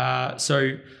about that.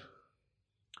 So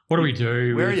what do we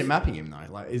do? Where are you mapping him,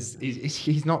 though? Like,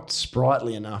 he's not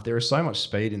sprightly enough. There is so much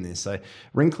speed in this. So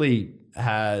Wrinkly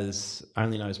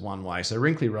only knows one way. So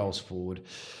Wrinkly rolls forward.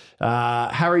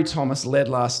 Harry Thomas led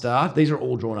last start. These are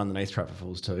all drawn underneath Trap for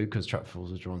Fools too, because Trap for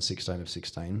Fools was drawn 16 of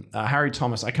 16. Harry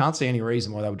Thomas, I can't see any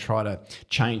reason why they would try to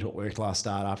change what worked last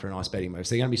start after a nice betting move.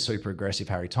 So they're going to be super aggressive,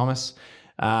 Harry Thomas.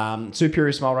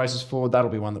 Superior Smile races forward. That'll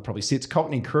be one that probably sits.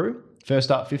 Cockney Crew.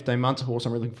 First up, 15 months, a horse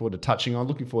I'm really looking forward to touching on.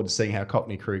 Looking forward to seeing how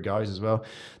Cockney Crew goes as well.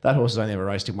 That horse has only ever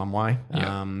raced in one way.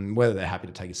 Yeah. Whether they're happy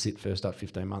to take a sit first up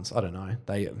 15 months, I don't know.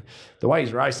 The way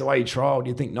he's raced, the way he trialled,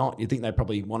 you'd think not. You'd think they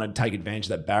probably want to take advantage of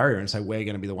that barrier and say we're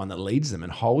going to be the one that leads them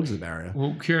and holds the barrier.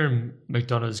 Well, Kieran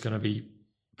McDonough is going to be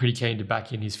pretty keen to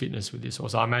back in his fitness with this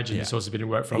horse. I imagine this horse has been in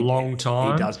work for a long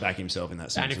time. He does back himself in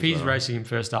that sense. And if he's racing him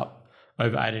first up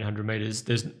over 1,800 metres,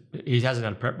 he hasn't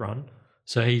had a prep run.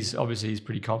 So he's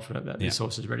pretty confident that this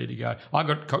horse is ready to go. I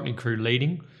got Cockney Crew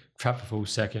leading, Trap for Fools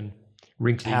second,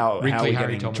 Wrinkly, how are we Harry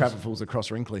getting Thomas. Trap for Fools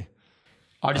across Wrinkly?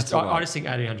 I just think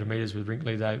 1,800 metres with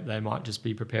Wrinkly, they might just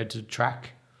be prepared to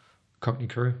track Cockney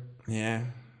Crew. Yeah,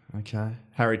 okay.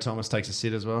 Harry Thomas takes a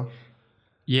sit as well.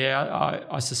 Yeah,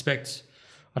 I suspect.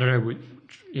 I don't know.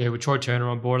 With Troy Turner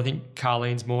on board, I think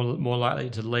Carlene's more likely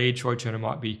to lead. Troy Turner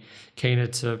might be keener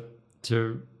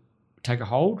to take a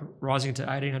hold, rising to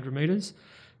 1,800 metres.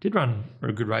 Did run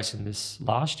a good race in this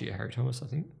last year, Harry Thomas, I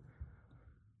think.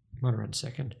 Might have run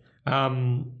second.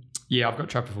 I've got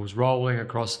Trap for Fools rolling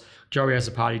across. Joey Has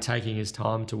a Party taking his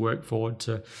time to work forward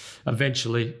to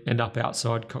eventually end up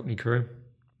outside Cockney Crew.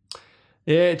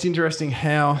 Yeah, it's interesting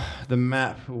how the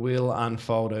map will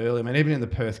unfold early. I mean, even in the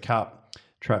Perth Cup,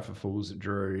 Trap for Fools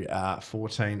drew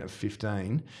 14 of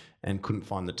 15 and couldn't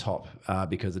find the top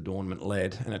because Adornment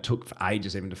led, and it took for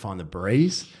ages even to find the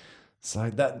breeze.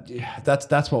 So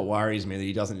that's what worries me, that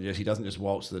he doesn't just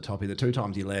waltz to the top. The 2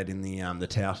 times he led in the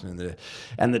Towton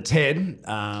and the Ted,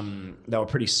 they were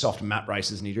pretty soft map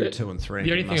races, and he drew 2 and 3.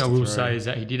 The only thing I will say is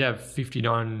that he did have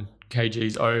 59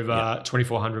 kgs over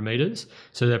 2,400 metres,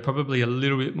 so they're probably a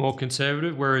little bit more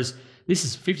conservative, whereas this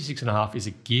is 56.5 is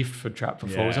a gift for Trap for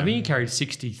Fools. I think he carried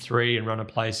 63 and run a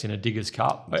place in a Diggers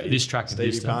Cup. This track and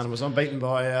distance. Stevie Parham was unbeaten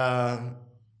by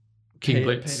King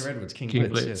Blitz. Peter Edwards. King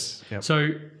Blitz. Yes. Yep. So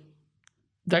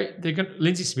they're going.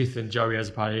 Lindsay Smith and Joey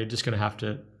Azzopardi are just going to have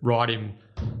to ride him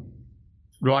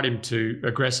to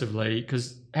aggressively,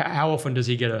 because how often does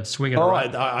he get a swing at a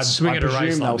race? I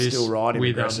presume they'll still ride him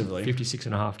aggressively.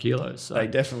 56.5 kilos. So. They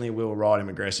definitely will ride him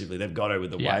aggressively. They've got to,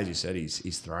 with the ways you said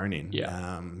he's thrown in.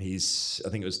 Yeah. I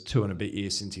think it was 2 and a bit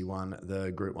years since he won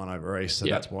the Group 1 over East, so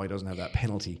that's why he doesn't have that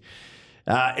penalty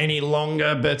any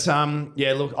longer. But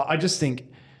look, I just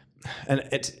think, and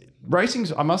it's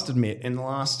racing's, I must admit, in the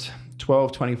last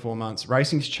 12, 24 months,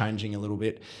 racing's changing a little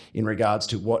bit in regards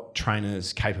to what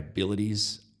trainers'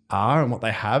 capabilities are and what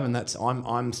they have, and that's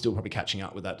I'm still probably catching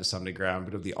up with that to some degree. I'm a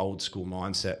bit of the old school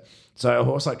mindset. So a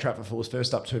horse like Trap for Fools,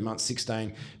 first up 2 months,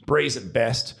 16, breeze at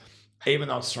best. Even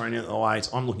though it's thrown in at the weights,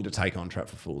 I'm looking to take on Trap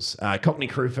for Fools. Cockney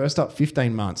Crew, first up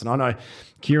 15 months, and I know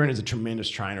Kieran is a tremendous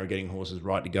trainer of getting horses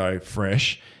right to go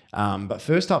fresh, but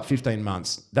first up 15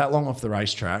 months, that long off the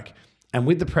racetrack. And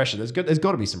with the pressure, there's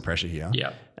got to be some pressure here.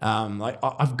 Yeah.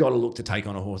 I've got to look to take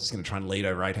on a horse that's going to try and lead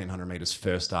over 1,800 metres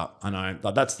first up. I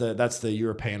know that's the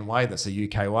European way, that's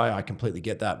the UK way. I completely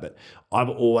get that, but I've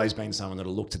always been someone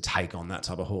that'll look to take on that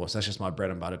type of horse. That's just my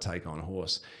bread and butter take on a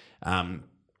horse.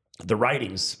 The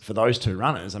ratings for those 2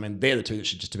 runners, I mean, they're the 2 that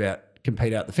should just about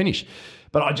compete out the finish.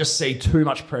 But I just see too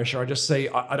much pressure.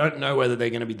 I don't know whether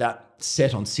they're going to be that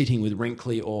set on sitting with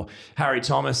Wrinkly or Harry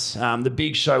Thomas. The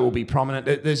big show will be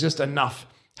prominent. There's just enough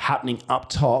happening up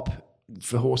top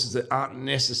for horses that aren't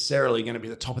necessarily going to be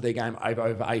the top of their game over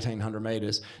 1,800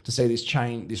 metres to see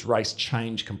this race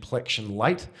change complexion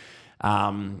late.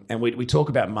 And we talk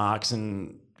about marks,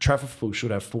 and Trap for Fools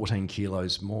should have 14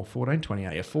 kilos more, 14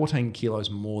 kilos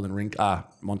more than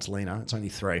Montalina. It's only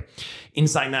 3. In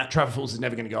saying that, Trap for Fools is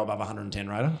never going to go above 110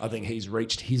 rater. I think he's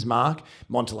reached his mark.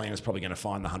 Montalina's probably going to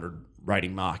find the 100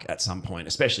 rating mark at some point,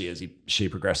 especially as she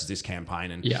progresses this campaign.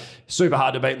 And super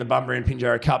hard to beat in the Bunbury and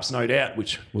Pinjarra Cups, no doubt,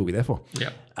 which we'll be there for. Yeah.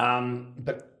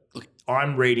 But look,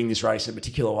 I'm reading this race a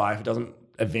particular way. If it doesn't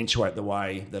eventuate the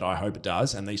way that I hope it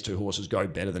does, and these 2 horses go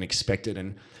better than expected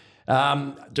and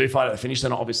do fight at the finish,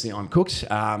 then obviously I'm cooked.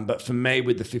 But for me,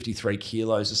 with the 53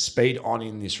 kilos, the speed on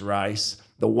in this race,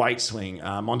 the weight swing,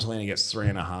 Montalina gets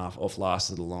 3.5 off last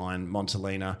of the line.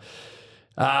 Montalina,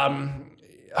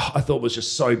 I thought was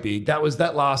just so big.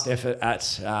 That last effort at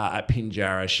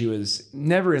Pinjarra. She was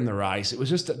never in the race. It was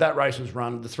just that race was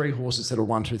run. The 3 horses settled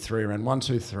 1, 2, 3, ran 1,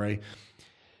 2, 3.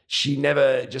 She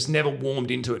never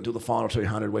warmed into it until the final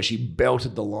 200, where she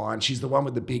belted the line. She's the one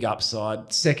with the big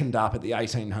upside. Second up at the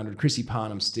 1,800, Chrissy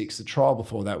Parnham sticks. The trial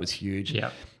before that was huge.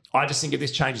 Yeah. I just think if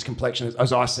this changes complexion,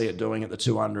 as I see it doing at the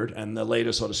 200, and the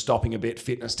leader sort of stopping a bit,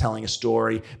 fitness telling a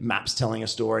story, maps telling a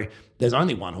story, there's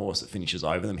only one horse that finishes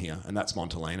over them here, and that's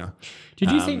Montalina.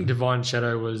 Did you think Divine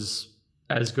Shadow was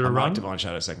as good a run? Divine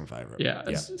Shadow, second favourite. Yeah.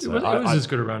 It was as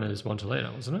good a run as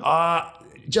Montalina, wasn't it?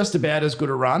 Just about as good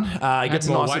a run. He gets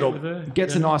a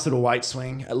nice little weight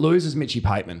swing. It loses Mitchie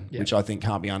Pateman, which I think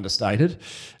can't be understated.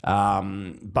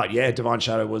 But yeah, Divine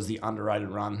Shadow was the underrated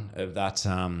run of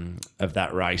that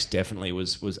race. Definitely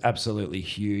was absolutely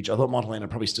huge. I thought Montalina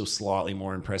probably still slightly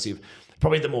more impressive.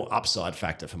 Probably the more upside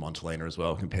factor for Montalina as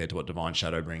well compared to what Divine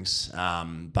Shadow brings.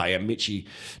 But yeah, Mitchie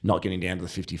not getting down to the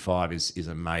 55 is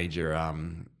a major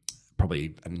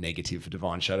probably a negative for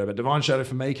Divine Shadow. But Divine Shadow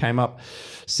for me came up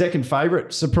second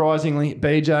favourite, surprisingly.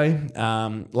 BJ,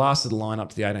 last of the line up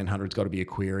to the 1,800 has got to be a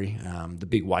query. The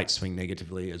big weight swing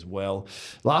negatively as well.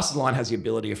 Last of the line has the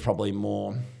ability of probably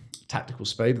more tactical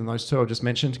speed than those 2 I've just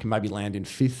mentioned, can maybe land in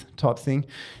 5th type thing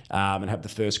and have the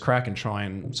first crack and try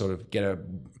and sort of get a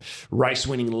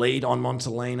race-winning lead on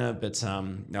Montalina. But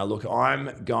now look,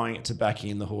 I'm going to back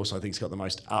in the horse I think's got the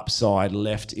most upside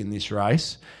left in this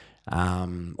race.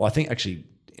 I think actually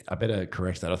I better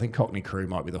correct that. I think Cockney Crew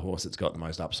might be the horse that's got the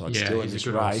most upside still in this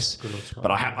race.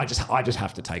 But I just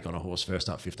have to take on a horse first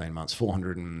up 15 months,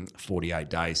 448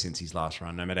 days since his last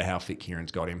run, no matter how fit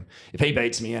Kieran's got him. If he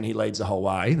beats me and he leads the whole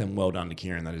way, then well done to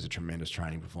Kieran. That is a tremendous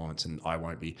training performance, and I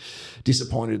won't be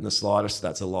disappointed in the slightest.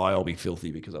 That's a lie. I'll be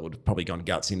filthy because I would have probably gone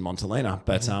guts in Montalina.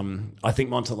 But I think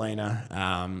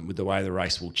Montalina, with the way the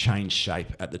race will change shape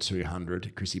at the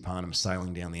 200, Chrissy Parnham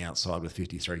sailing down the outside with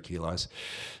 53 kilos,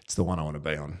 it's the one I want to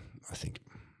be on, I think.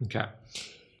 Okay.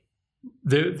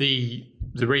 The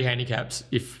re-handicaps,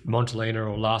 if Montalina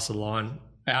or Last of the Line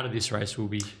out of this race, will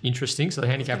be interesting. So the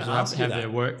handicaps will have their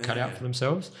work cut out for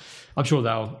themselves. I'm sure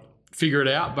they'll figure it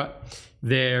out, but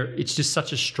it's just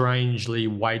such a strangely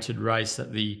weighted race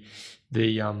that the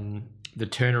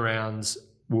turnarounds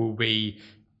will be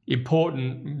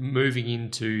important moving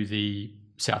into the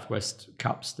Southwest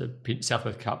Cups, the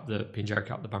Southwest Cup, the Pinjarra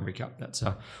Cup, the Bunbury Cup. That's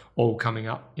all coming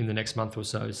up in the next month or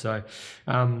so. So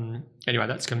anyway,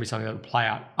 that's going to be something that will play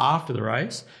out after the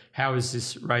race. How is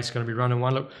this race going to be run and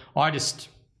won? Look, I'm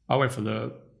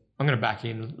going to back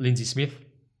in Lindsay Smith.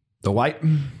 The weight.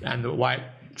 And the weight,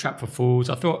 Trap for Fools.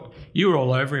 I thought you were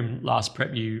all over him last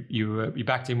prep. You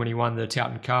backed him when he won the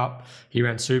Towton Cup. He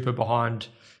ran super behind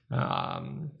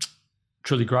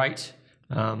Truly Great.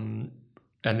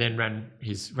 And then ran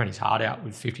his heart out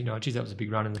with 59. Geez, that was a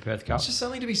big run in the Perth Cup. It's just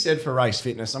something to be said for race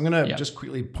fitness. I'm going to just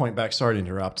quickly point back. Sorry to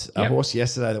interrupt. A horse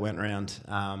yesterday that went around,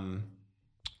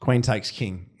 Queen Takes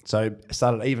King. So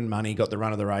started even money, got the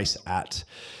run of the race at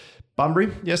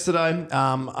Bunbury yesterday.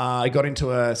 I got into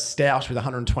a stout with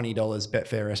 $120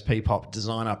 Betfair SP Pop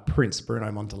designer Prince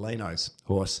Bruno Montalino's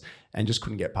horse and just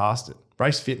couldn't get past it.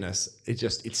 Race fitness, it's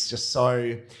just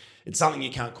so... It's something you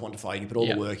can't quantify. You can put all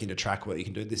the work into track work. You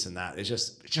can do this and that. It's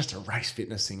just a race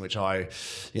fitness thing, which I,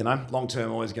 long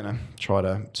term always going to try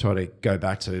to go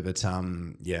back to. But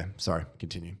sorry,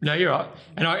 continue. No, you're right,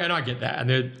 and I get that,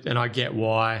 and I get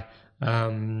why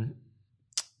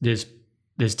there's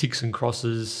ticks and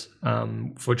crosses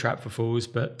for Trap for Fools.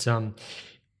 But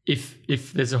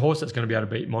if there's a horse that's going to be able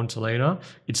to beat Montalina,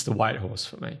 it's the weight horse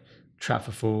for me. Trap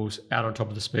for Fools out on top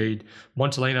of the speed.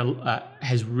 Montalina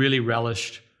has really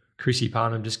relished Chrissy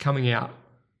Parnham just coming out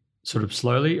sort of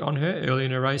slowly on her early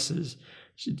in her races.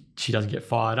 She doesn't get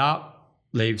fired up,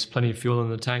 leaves plenty of fuel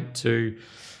in the tank to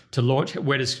launch.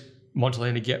 Where does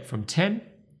Montalina get from 10?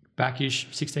 Backish,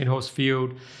 16 horse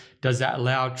field. Does that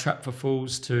allow Trap for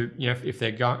Fools to, if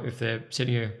they're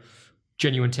setting a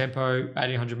genuine tempo,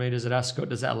 1800 metres at Ascot,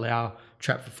 does that allow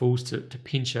Trap for Fools to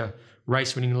pinch a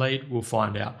race-winning lead? We'll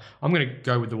find out. I'm going to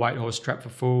go with the weight horse, Trap for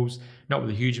Fools, not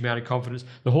with a huge amount of confidence.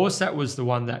 The horse that was the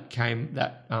one that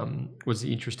was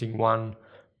the interesting one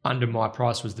under my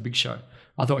price was the Big Show.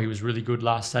 I thought he was really good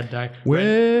last Saturday.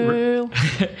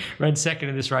 Ran second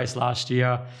in this race last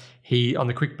year. He, on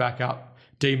the quick backup,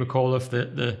 D. McAuliffe,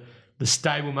 the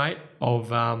stablemate of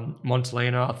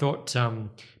Montalina. I thought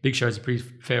Big Show's a pretty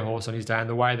fair horse on his day, and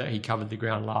the way that he covered the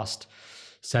ground last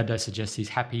Saturday suggests he's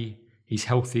happy, he's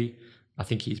healthy. I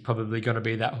think he's probably going to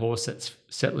be that horse that's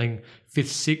settling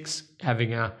 5th, 6th,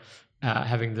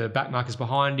 having the back markers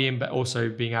behind him, but also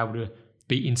being able to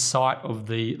be in sight of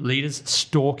the leaders,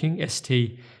 stalking,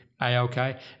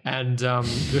 STALK. And I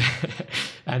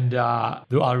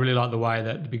really like the way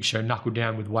that the Big Show knuckled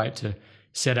down with weight to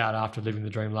set out after living the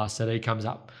dream last Saturday. He comes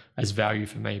up as value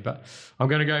for me, but I'm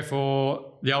going to go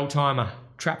for the old timer,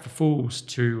 Trap for Fools,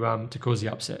 to cause the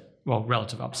upset. Well,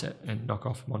 relative upset and knock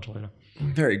off Montalina.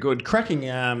 Very good. Cracking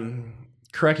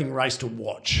race to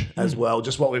watch as well.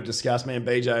 Just what we've discussed. Me and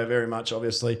BJ are very much,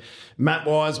 obviously,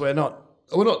 map-wise, we're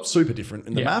not super different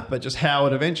in the map, but just how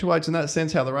it eventuates in that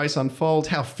sense, how the race unfolds,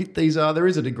 how fit these are. There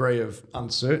is a degree of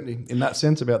uncertainty in that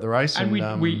sense about the race. And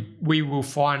we will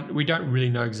find, we don't really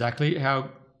know exactly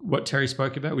what Terry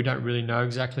spoke about. We don't really know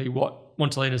exactly what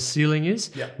Montalina's ceiling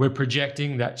is. Yeah. We're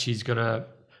projecting that she's going to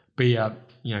be a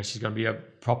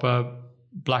proper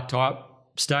black type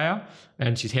stayer,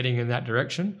 and she's heading in that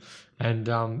direction.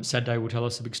 And Saturday will tell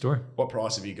us the big story. What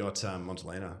price have you got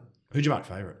Montalina? Who'd you mark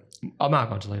favourite? I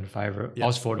marked Montalina favourite. Yep. I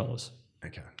was $4.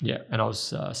 Okay. Yeah, and I was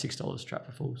 $6 Trap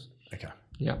for Fools. Okay.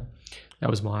 Yeah, that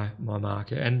was my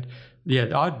marker. And I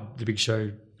had the Big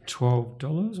Show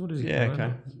 $12. What is it? Yeah,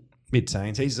 okay.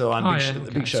 Mid-teens. He's the one.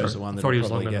 The Big Show's the one that'll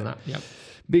probably get. That. Yep.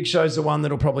 Big Show's the one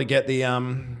that'll probably get the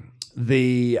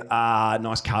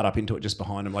nice card up into it just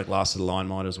behind him, like Last of the Line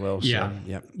might as well. So,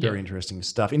 very interesting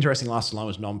stuff. Interesting, Last of the Line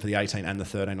was nom for the 18 and the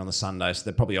 13 on the Sunday, so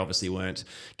they probably obviously weren't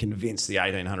convinced the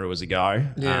 1800 was a go.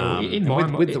 Yeah, in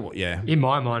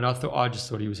my mind, I just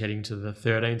thought he was heading to the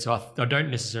 13, so I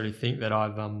don't necessarily think that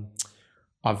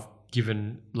I've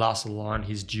given Last of the Line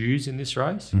his dues in this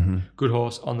race. Mm-hmm. Good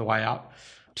horse on the way up.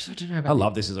 I don't know about. I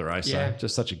love this as a race. Yeah.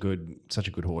 Just such a good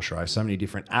horse race. So many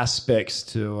different aspects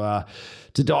to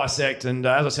dissect. And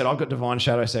as I said, I've got Divine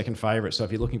Shadow second favourite. So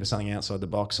if you're looking for something outside the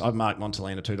box, I've marked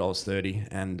Montalina $2.30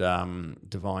 and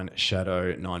Divine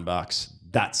Shadow $9.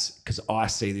 That's because I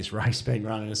see this race being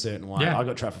run in a certain way. I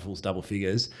got Trap for Fools double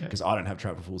figures because I don't have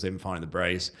Trap for Fools even finding the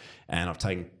breeze, and I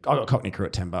got Cockney Crew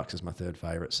at $10 as my third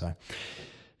favourite. So.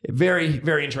 Very,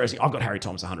 very interesting. I've got Harry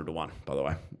Thomas 100 to 1, by the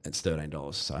way. It's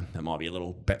 $13, so that might be a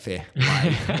little Betfair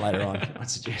later on,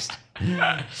 I'd suggest.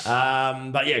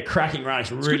 But yeah, cracking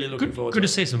race. Really looking forward to it. Good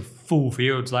to see some full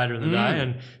fields later in the day.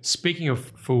 And speaking of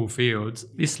full fields,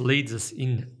 this leads us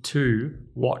into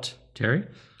what, Terry?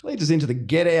 Leads us into the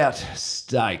Get Out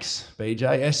Stakes,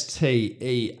 BJ.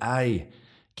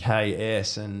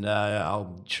 STEAKS. And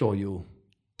I'm sure you'll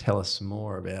tell us some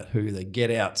more about who the Get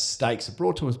Out Stakes are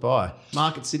brought to us by.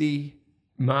 Market City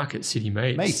Meats.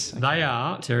 Okay. They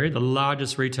are, Terry, the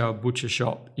largest retail butcher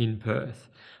shop in Perth,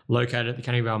 located at the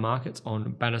Canning Vale Markets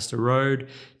on Bannister Road.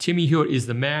 Timmy Hewitt is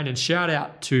the man, and shout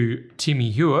out to Timmy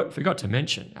Hewitt. Forgot to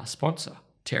mention our sponsor,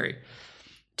 Terry.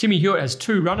 Timmy Hewitt has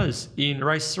 2 runners in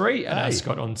race 3 at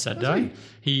Ascot on Saturday.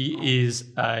 He is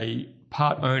a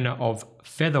part owner of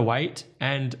Featherweight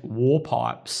and War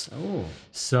Pipes. Oh,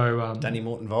 so Danny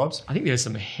Morton vibes. I think there's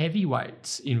some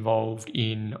heavyweights involved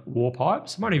in War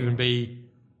Pipes. Might even be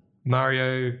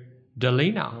Mario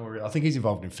Delina. Oh, I think he's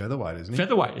involved in featherweight, isn't he?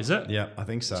 Featherweight, is it? Yeah, I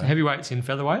think so. Heavyweights in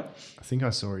featherweight. I think I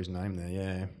saw his name there,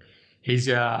 yeah. He's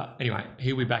anyway,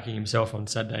 he'll be backing himself on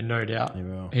Saturday, no doubt. He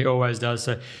will. He always does.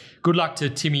 So good luck to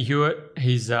Timmy Hewitt.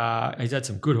 He's had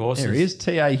some good horses. There he is,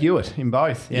 T.A. Hewitt in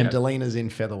both. And Delina's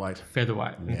in featherweight.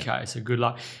 Featherweight. Yeah. Okay, so good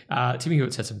luck. Timmy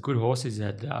Hewitt's had some good horses. He's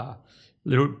had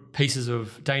little pieces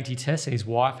of Dainty Tess, and his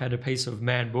wife had a piece of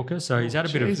Man Booker. So he's had a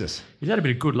bit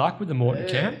of good luck with the Morton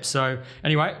camp. So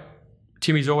anyway,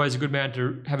 Timmy's always a good man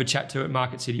to have a chat to at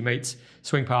Market City Meats.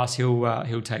 Swing past,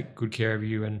 he'll take good care of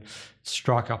you and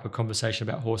strike up a conversation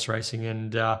about horse racing,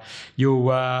 and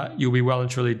you'll be well and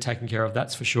truly taken care of.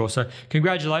 That's for sure. So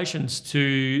congratulations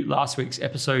to last week's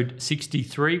episode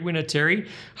 63 winner, Terry,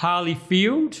 Harley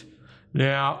Field.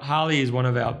 Now Harley is one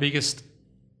of our biggest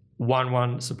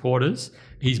 1-1 supporters.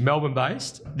 He's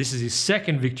Melbourne-based. This is his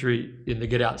second victory in the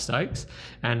Get Out Stakes,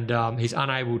 and he's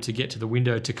unable to get to the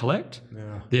window to collect.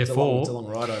 Yeah. Therefore, it's a long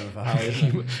ride over for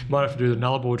Harley. Might have to do the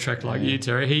Nullarbor track like you,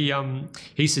 Terry.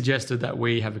 He suggested that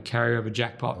we have a carryover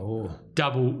jackpot. Oh.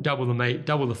 Double the meat,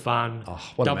 double the fun,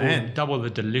 double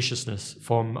the deliciousness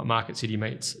from Market City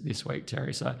Meats this week,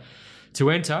 Terry. So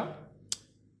to enter,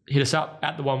 hit us up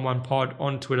at the 1-1 pod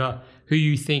on Twitter. Who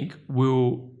you think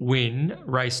will win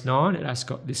race 9 at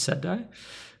Ascot this Saturday?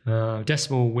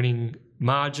 Decimal winning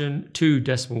margin, 2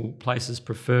 decimal places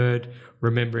preferred,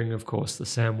 remembering, of course, the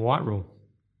Sam White rule.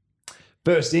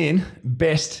 First in,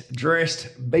 best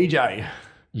dressed BJ.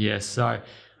 Yes, so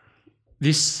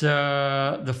this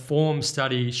the form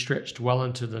study stretched well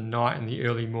into the night and the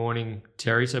early morning,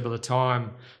 Terry. So by the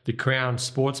time the Crown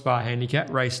Sports Bar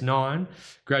Handicap, race 9,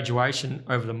 graduation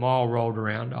over the mile rolled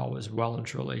around, I was well and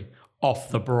truly off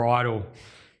the bridle,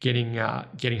 getting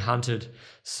hunted.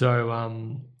 So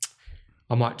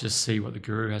I might just see what the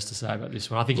Guru has to say about this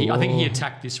one. I think he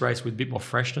attacked this race with a bit more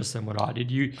freshness than what I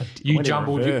did. You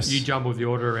jumbled the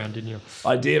order around, didn't you?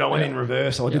 I did. I went in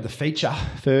reverse. I did the feature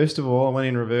first of all. I went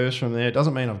in reverse from there. It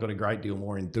doesn't mean I've got a great deal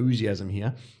more enthusiasm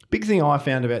here. Big thing I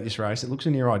found about this race, it looks a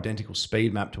near identical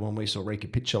speed map to when we saw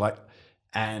Recapitulate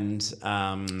and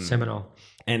Seminole.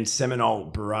 And Seminole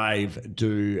Brave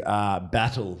do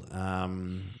battle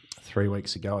 3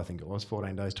 weeks ago, I think it was,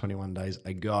 14 days, 21 days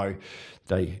ago.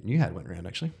 New Had went around,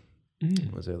 actually.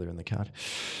 It was earlier in the card.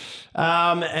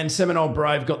 And Seminole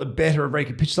Brave got the better of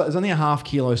Recapitulate. There's only a half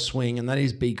kilo swing, and that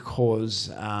is because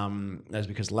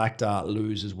Lactar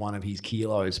loses 1 of his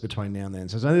kilos between now and then.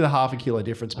 So it's only the half a kilo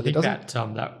difference. But I think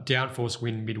that downforce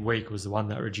win midweek was the one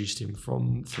that reduced him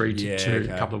from 3 to 2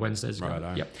 a couple of Wednesdays ago.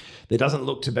 Right, yep. There doesn't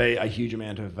look to be a huge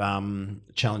amount of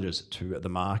challenges to the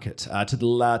market, to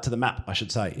the map, I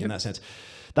should say, in that sense.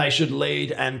 They should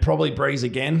lead and probably breeze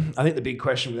again. I think the big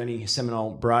question with any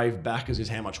Seminole Brave backers is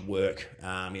how much work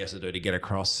he has to do to get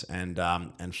across and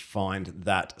find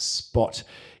that spot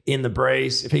in the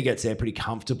breeze. If he gets there pretty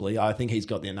comfortably, I think he's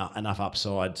got enough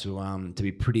upside to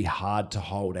be pretty hard to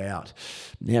hold out.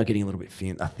 Now getting a little bit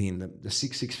thin. The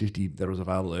 650 that was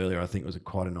available earlier, I think was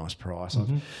quite a nice price.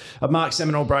 I've marked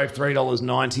Seminole Brave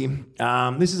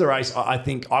 $3.90. This is a race I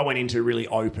think I went into really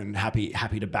open, happy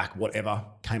to back whatever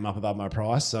came up above my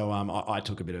price. So I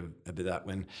took a bit of that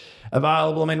when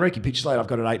available. I mean, Recapitulate, I've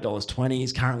got at $8.20.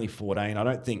 He's currently 14. I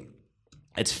don't think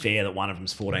it's fair that one of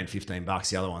them's $14-15.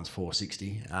 The other one's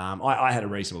 $4.60. I had a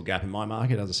reasonable gap in my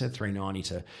market, as I said, $3.90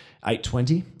 to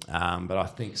 $8.20. But I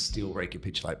think still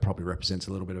Recapitulate probably represents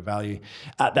a little bit of value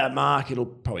at that mark. It'll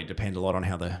probably depend a lot on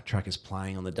how the track is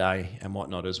playing on the day and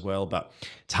whatnot as well. But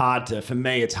it's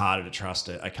harder to trust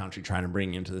a country trainer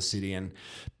bringing him to the city and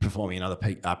performing another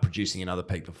peak, producing another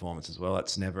peak performance as well.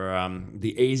 That's never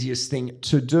the easiest thing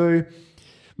to do.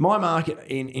 My market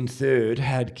in third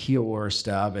had Kiora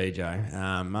Star,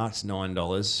 BJ. Mark's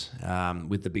 $9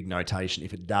 with the big notation.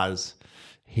 If it does,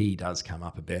 he does come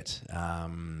up a bet.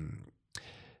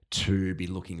 to be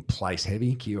looking place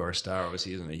heavy. Kiora Star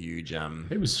obviously isn't a huge.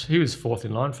 He was fourth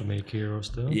in line for me, Kiora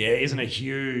Star. Yeah, isn't a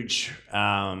huge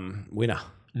winner.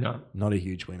 No, not a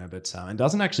huge winner, but and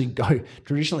doesn't actually go.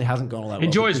 Traditionally, hasn't gone all that well.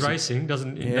 Enjoys racing,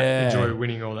 doesn't enjoy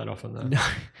winning all that often though. No,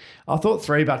 I thought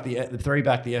three back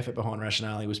the effort behind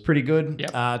Rationale was pretty good.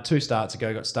 Yep. 2 starts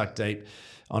ago, got stuck deep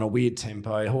on a weird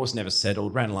tempo. Horse never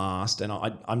settled, ran last, and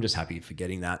I'm just happy for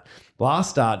getting that. Last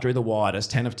start, drew the widest,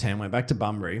 10 of 10, went back to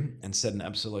Bunbury and set an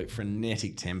absolute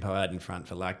frenetic tempo out in front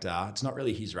for Lactar. It's not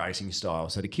really his racing style,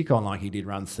 so to kick on like he did,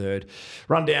 run third,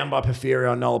 run down by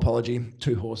Porfirio, no apology,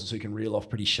 2 horses who can reel off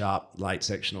pretty sharp late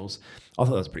sectionals. I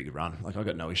thought that was a pretty good run. Like, I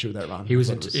got no issue with that run. He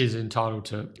is entitled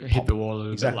to hit the wall a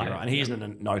little bit later. Right. And he isn't a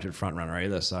noted front runner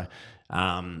either, so...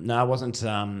 no, I wasn't.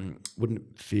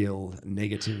 Wouldn't feel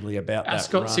negatively about that.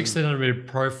 Ascot run. 1600 metre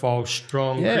profile,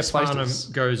 strong. Yeah, Chris Farnham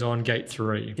goes on gate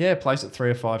 3. Yeah, placed at 3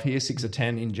 or 5 here, 6 or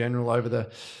 10 in general over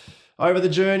the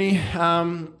journey.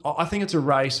 I think it's a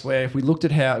race where if we look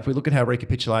at how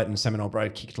Recapitulate and Seminole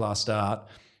Brave kicked last start,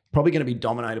 probably going to be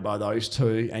dominated by those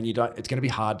two, and it's going to be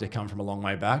hard to come from a long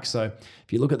way back. So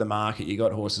if you look at the market, you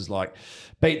got horses like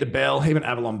Beat the Bell, even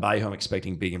Avalon Bay, who I'm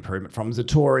expecting big improvement from.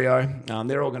 Zatorio,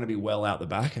 they're all going to be well out the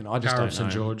back, and I just don't know.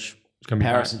 St. George.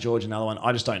 Paris and George, another one.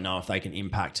 I just don't know if they can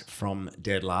impact from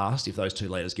dead last if those 2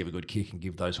 leaders give a good kick and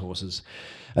give those horses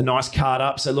a nice card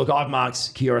up. So look, I've marked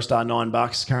Kiora Star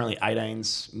 $9, currently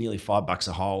 18s, nearly $5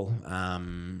 a hole.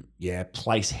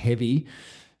 Place heavy.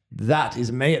 That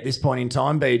is me at this point in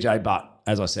time, BJ. But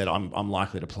as I said, I'm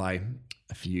likely to play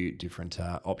a few different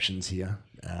options here.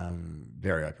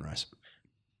 Very open race.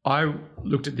 I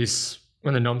looked at this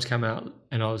when the noms came out,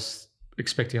 and I was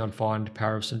expecting I'd find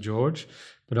Paris St. George,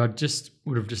 but I just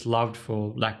would have just loved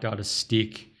for Lactar to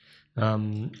stick.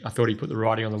 I thought he put the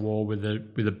writing on the wall with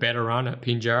a better run at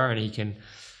Pinjarra, and he can.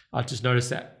 I just noticed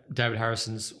that David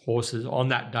Harrison's horses on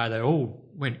that day, they all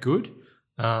went good.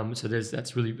 So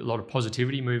that's really a lot of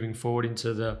positivity moving forward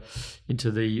into the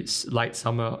late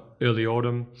summer, early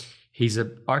autumn. I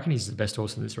reckon he's the best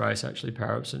horse in this race, actually,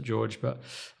 Parrot St. George. But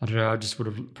I don't know, I just would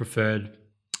have preferred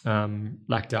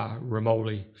Lactar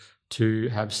Ramoli to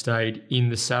have stayed in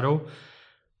the saddle.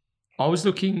 I was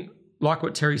looking, like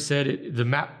what Terry said, the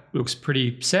map looks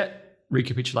pretty set.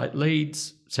 Recapitulate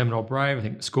leads, Seminole Brave. I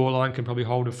think the scoreline can probably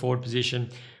hold a forward position.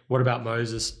 What About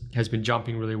Moses has been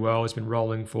jumping really well. He's been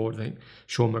rolling forward. I think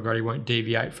Sean McGrady won't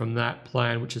deviate from that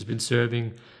plan, which has been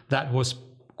serving that horse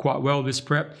quite well this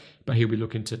prep, but he'll be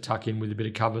looking to tuck in with a bit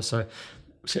of cover. So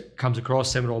comes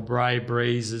across Seminole Brave,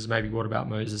 breezes, maybe What About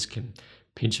Moses can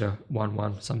pinch a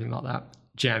 1-1, something like that.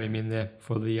 Jam him in there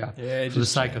for the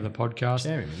sake of the podcast.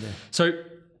 Jam him in there. So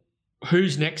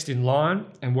who's next in line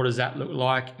and what does that look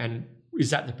like? And is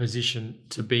that the position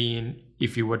to be in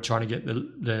if you were trying to get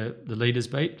the leaders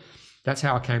beat? That's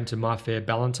how I came to My Fair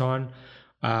Ballantine.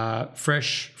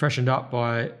 Freshened up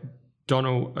by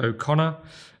Donald O'Connor.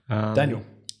 Daniel.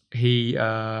 She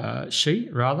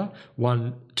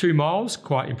won 2 miles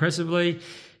quite impressively.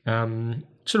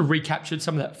 Sort of recaptured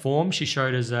some of that form she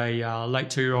showed as a late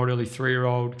 2-year-old, early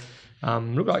 3-year-old.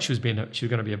 Looked like she was going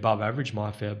to be above average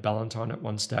My Fair Ballantine at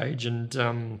one stage,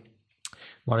 and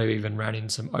might have even ran in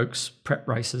some Oaks prep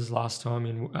races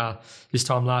this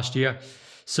time last year.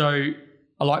 So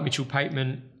I like Mitchell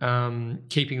Pateman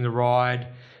keeping the ride.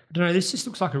 I don't know, this just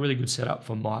looks like a really good setup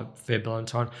for My Fair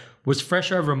Ballantine. Was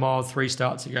fresh over a mile 3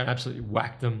 starts ago and absolutely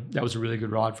whacked them. That was a really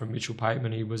good ride from Mitchell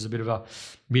Pateman. He was a bit of a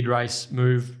mid-race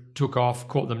move, took off,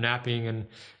 caught them napping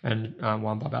and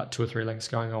won by about 2 or 3 lengths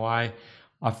going away.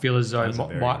 I feel as though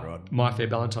My Fair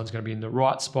Ballantine's going to be in the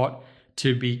right spot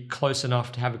to be close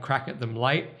enough to have a crack at them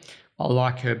late. I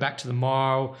like her back to the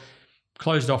mile.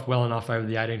 Closed off well enough over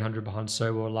the 1800 behind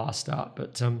Sobor last start,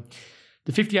 but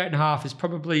the 58.5 is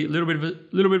probably a little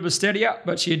bit of a steadier,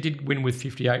 but she did win with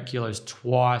 58 kilos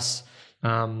twice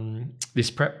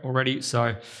this prep already.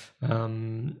 So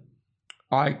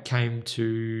I came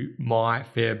to My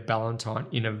Fair Ballantine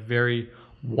in a very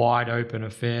wide open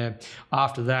affair.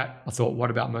 After that, I thought, What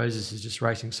About Moses is just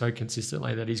racing so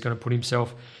consistently that he's going to put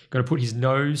his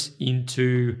nose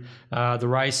into the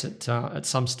race at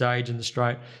some stage in the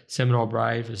straight. Seminole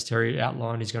Brave, as Terry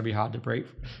outlined, is going to be hard to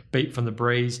beat from the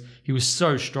breeze. He was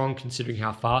so strong considering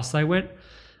how fast they went.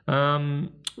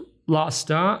 Last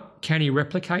start, can he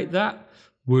replicate that?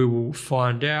 We will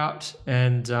find out.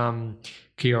 And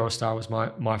Kiora Star was my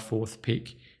 4th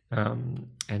pick.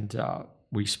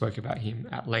 We spoke about him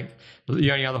at length.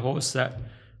 The only other horse that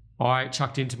I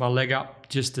chucked into my leg up,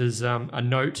 just as a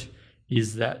note,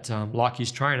 is that, like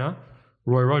his trainer,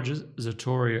 Roy Rogers,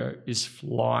 Zatorio is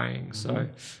flying. So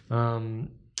I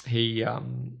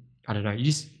don't know.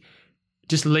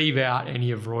 just leave out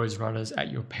any of Roy's runners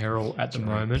at your peril at the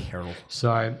moment.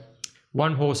 So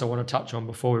one horse I want to touch on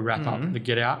before we wrap up the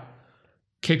Get Out.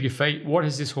 Keep Your Feet. What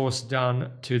has this horse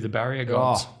done to the barrier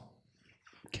gods?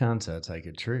 Can't take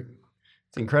a trick.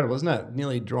 It's incredible, isn't it?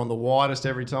 Nearly drawn the widest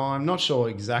every time. Not sure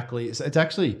exactly. It's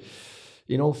actually,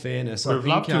 in all fairness, We'd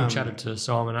love to have chatted to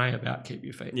Simon A about Keep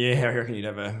Your Feet. Yeah, I reckon he'd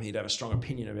have a strong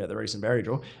opinion about the recent barrier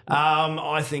draw.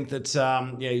 I think that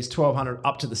he's 1,200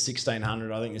 up to the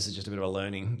 1,600. I think this is just a bit of a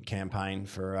learning campaign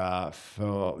for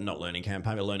not learning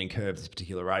campaign, but learning curve. This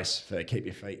particular race for Keep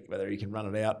Your Feet, whether he can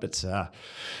run it out. But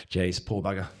geez, poor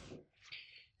bugger.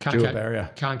 Can't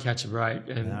catch a break,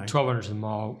 and 1,200 to the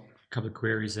mile. A couple of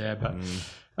queries there, but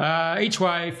each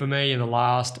way for me in the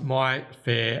last, My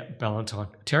Fair Valentine.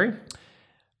 Terry?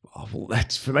 Oh, well,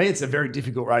 that's for me. It's a very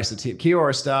difficult race to tip.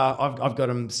 Kiora Star, I've got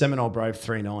him. Seminole Brave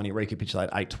 $3.90, Recapitulate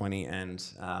 $8.20, and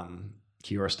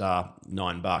Kiora Star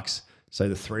 $9. So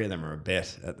the three of them are a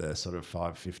bet at the sort of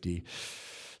 $5.50,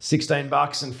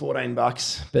 $16 and $14.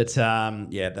 But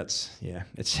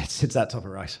it's that type of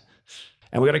race.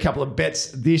 And we've got a couple of bets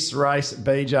this race,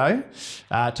 BJ.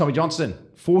 Tommy Johnston,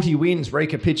 40 wins,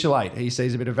 Recapitulate. He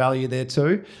sees a bit of value there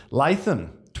too.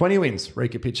 Leighton, 20 wins,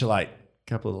 Recapitulate. A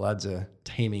couple of the lads are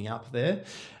teaming up there.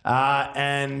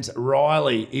 And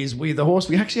Riley is with the horse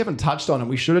we actually haven't touched on, and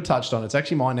we should have touched on. It's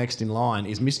actually my next in line,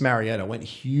 is Miss Marietta. Went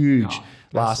huge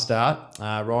last start.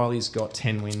 Riley's got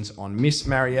 10 wins on Miss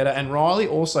Marietta. And Riley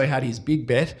also had his big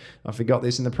bet. I forgot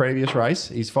this in the previous race.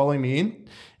 He's following me in.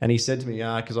 And he said to me,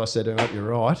 because I said to him, oh, you're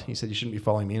right. He said, you shouldn't be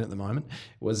following me in at the moment.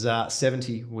 It was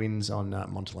 70 wins on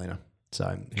Montalina.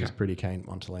 So he's pretty keen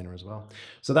Montalina as well.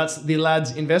 So that's the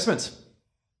lads' investments.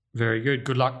 Very good.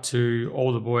 Good luck to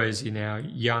all the boys in our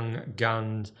Young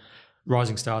Guns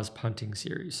Rising Stars punting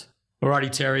series. Alrighty,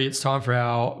 Terry, it's time for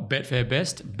our Betfair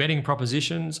Best betting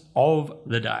propositions of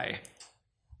the day.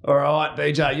 All right,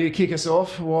 BJ, you kick us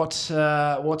off. What's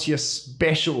your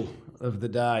special of the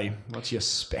day? What's your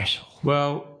special?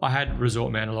 Well, I had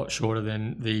Resort Man a lot shorter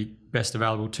than the best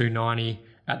available $2.90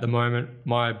 at the moment.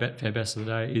 My Betfair Best of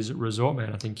the day is Resort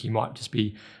Man. I think he might just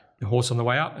be the horse on the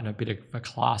way up and a bit of a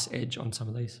class edge on some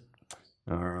of these.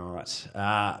 All right.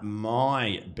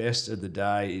 My best of the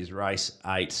day is race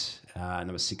 8,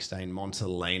 number 16,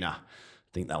 Montalina. I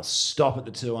think they'll stop at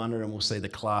the 200 and we'll see the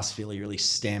class filly really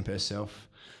stamp herself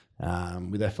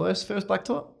with her first black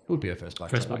top. It would be her first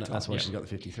black top. That's why she's got the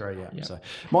 53. Yeah. So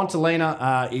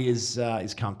Montalina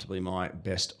is comfortably my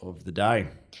best of the day.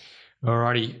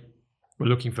 Alrighty. We're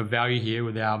looking for value here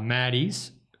with our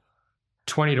Maddies.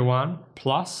 20-1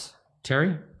 plus.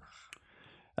 Terry?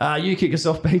 You kick us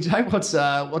off, BJ.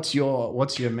 What's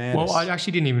your madness? Well, I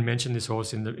actually didn't even mention this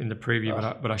horse in the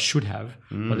preview, but I should have.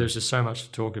 But there's just so much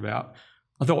to talk about.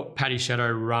 I thought Paddy Shadow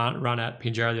run at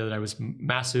Pinjarra the other day was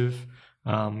massive.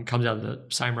 Comes out of the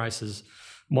same race as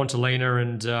Montalina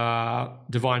and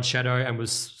Divine Shadow, and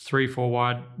was 3-4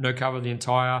 wide, no cover the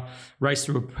entire race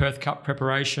through a Perth Cup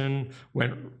preparation.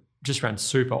 Ran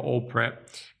super all prep.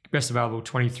 Best available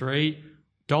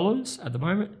 $23 at the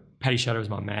moment. Paddy Shadow is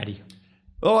my Maddie.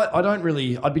 Well,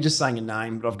 I'd be just saying a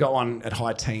name, but I've got one at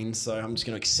high teens, so I'm just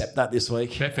going to accept that this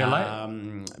week. Betfair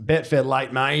late? Betfair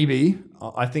late, maybe.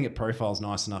 I think it profiles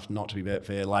nice enough not to be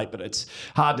Betfair late, but it's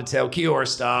hard to tell. Kiora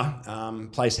Star,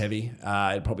 place heavy.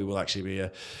 It probably will actually be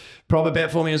a proper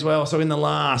bet for me as well. So in the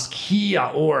last,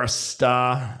 Kiora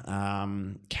Star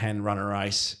can run a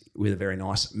race with a very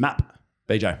nice map.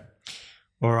 BJ.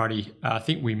 Alrighty, I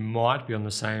think we might be on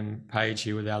the same page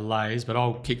here with our lays, but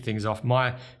I'll kick things off.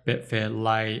 My Betfair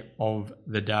lay of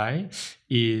the day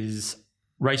is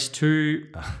race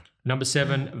 2, number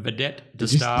 7, Vedette de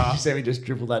Star. Did you see me just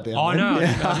dribble that down? Oh, no,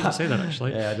 I didn't see that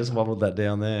actually. Yeah, I just wobbled that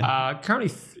down there.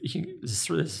 Currently, it's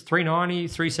 390,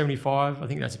 375. I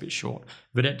think that's a bit short.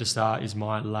 Vedette de Star is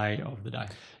my lay of the day.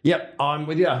 Yep, I'm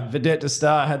with you. Vedette de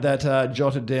Star had that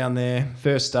jotted down there.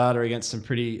 First starter against some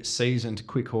pretty seasoned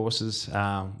quick horses.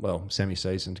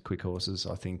 Semi-seasoned quick horses.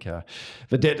 I think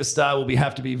Vedette de Star will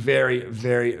have to be very,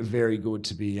 very, very good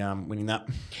to be winning that.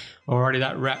 Alrighty,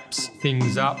 that wraps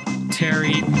things up.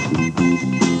 Terry.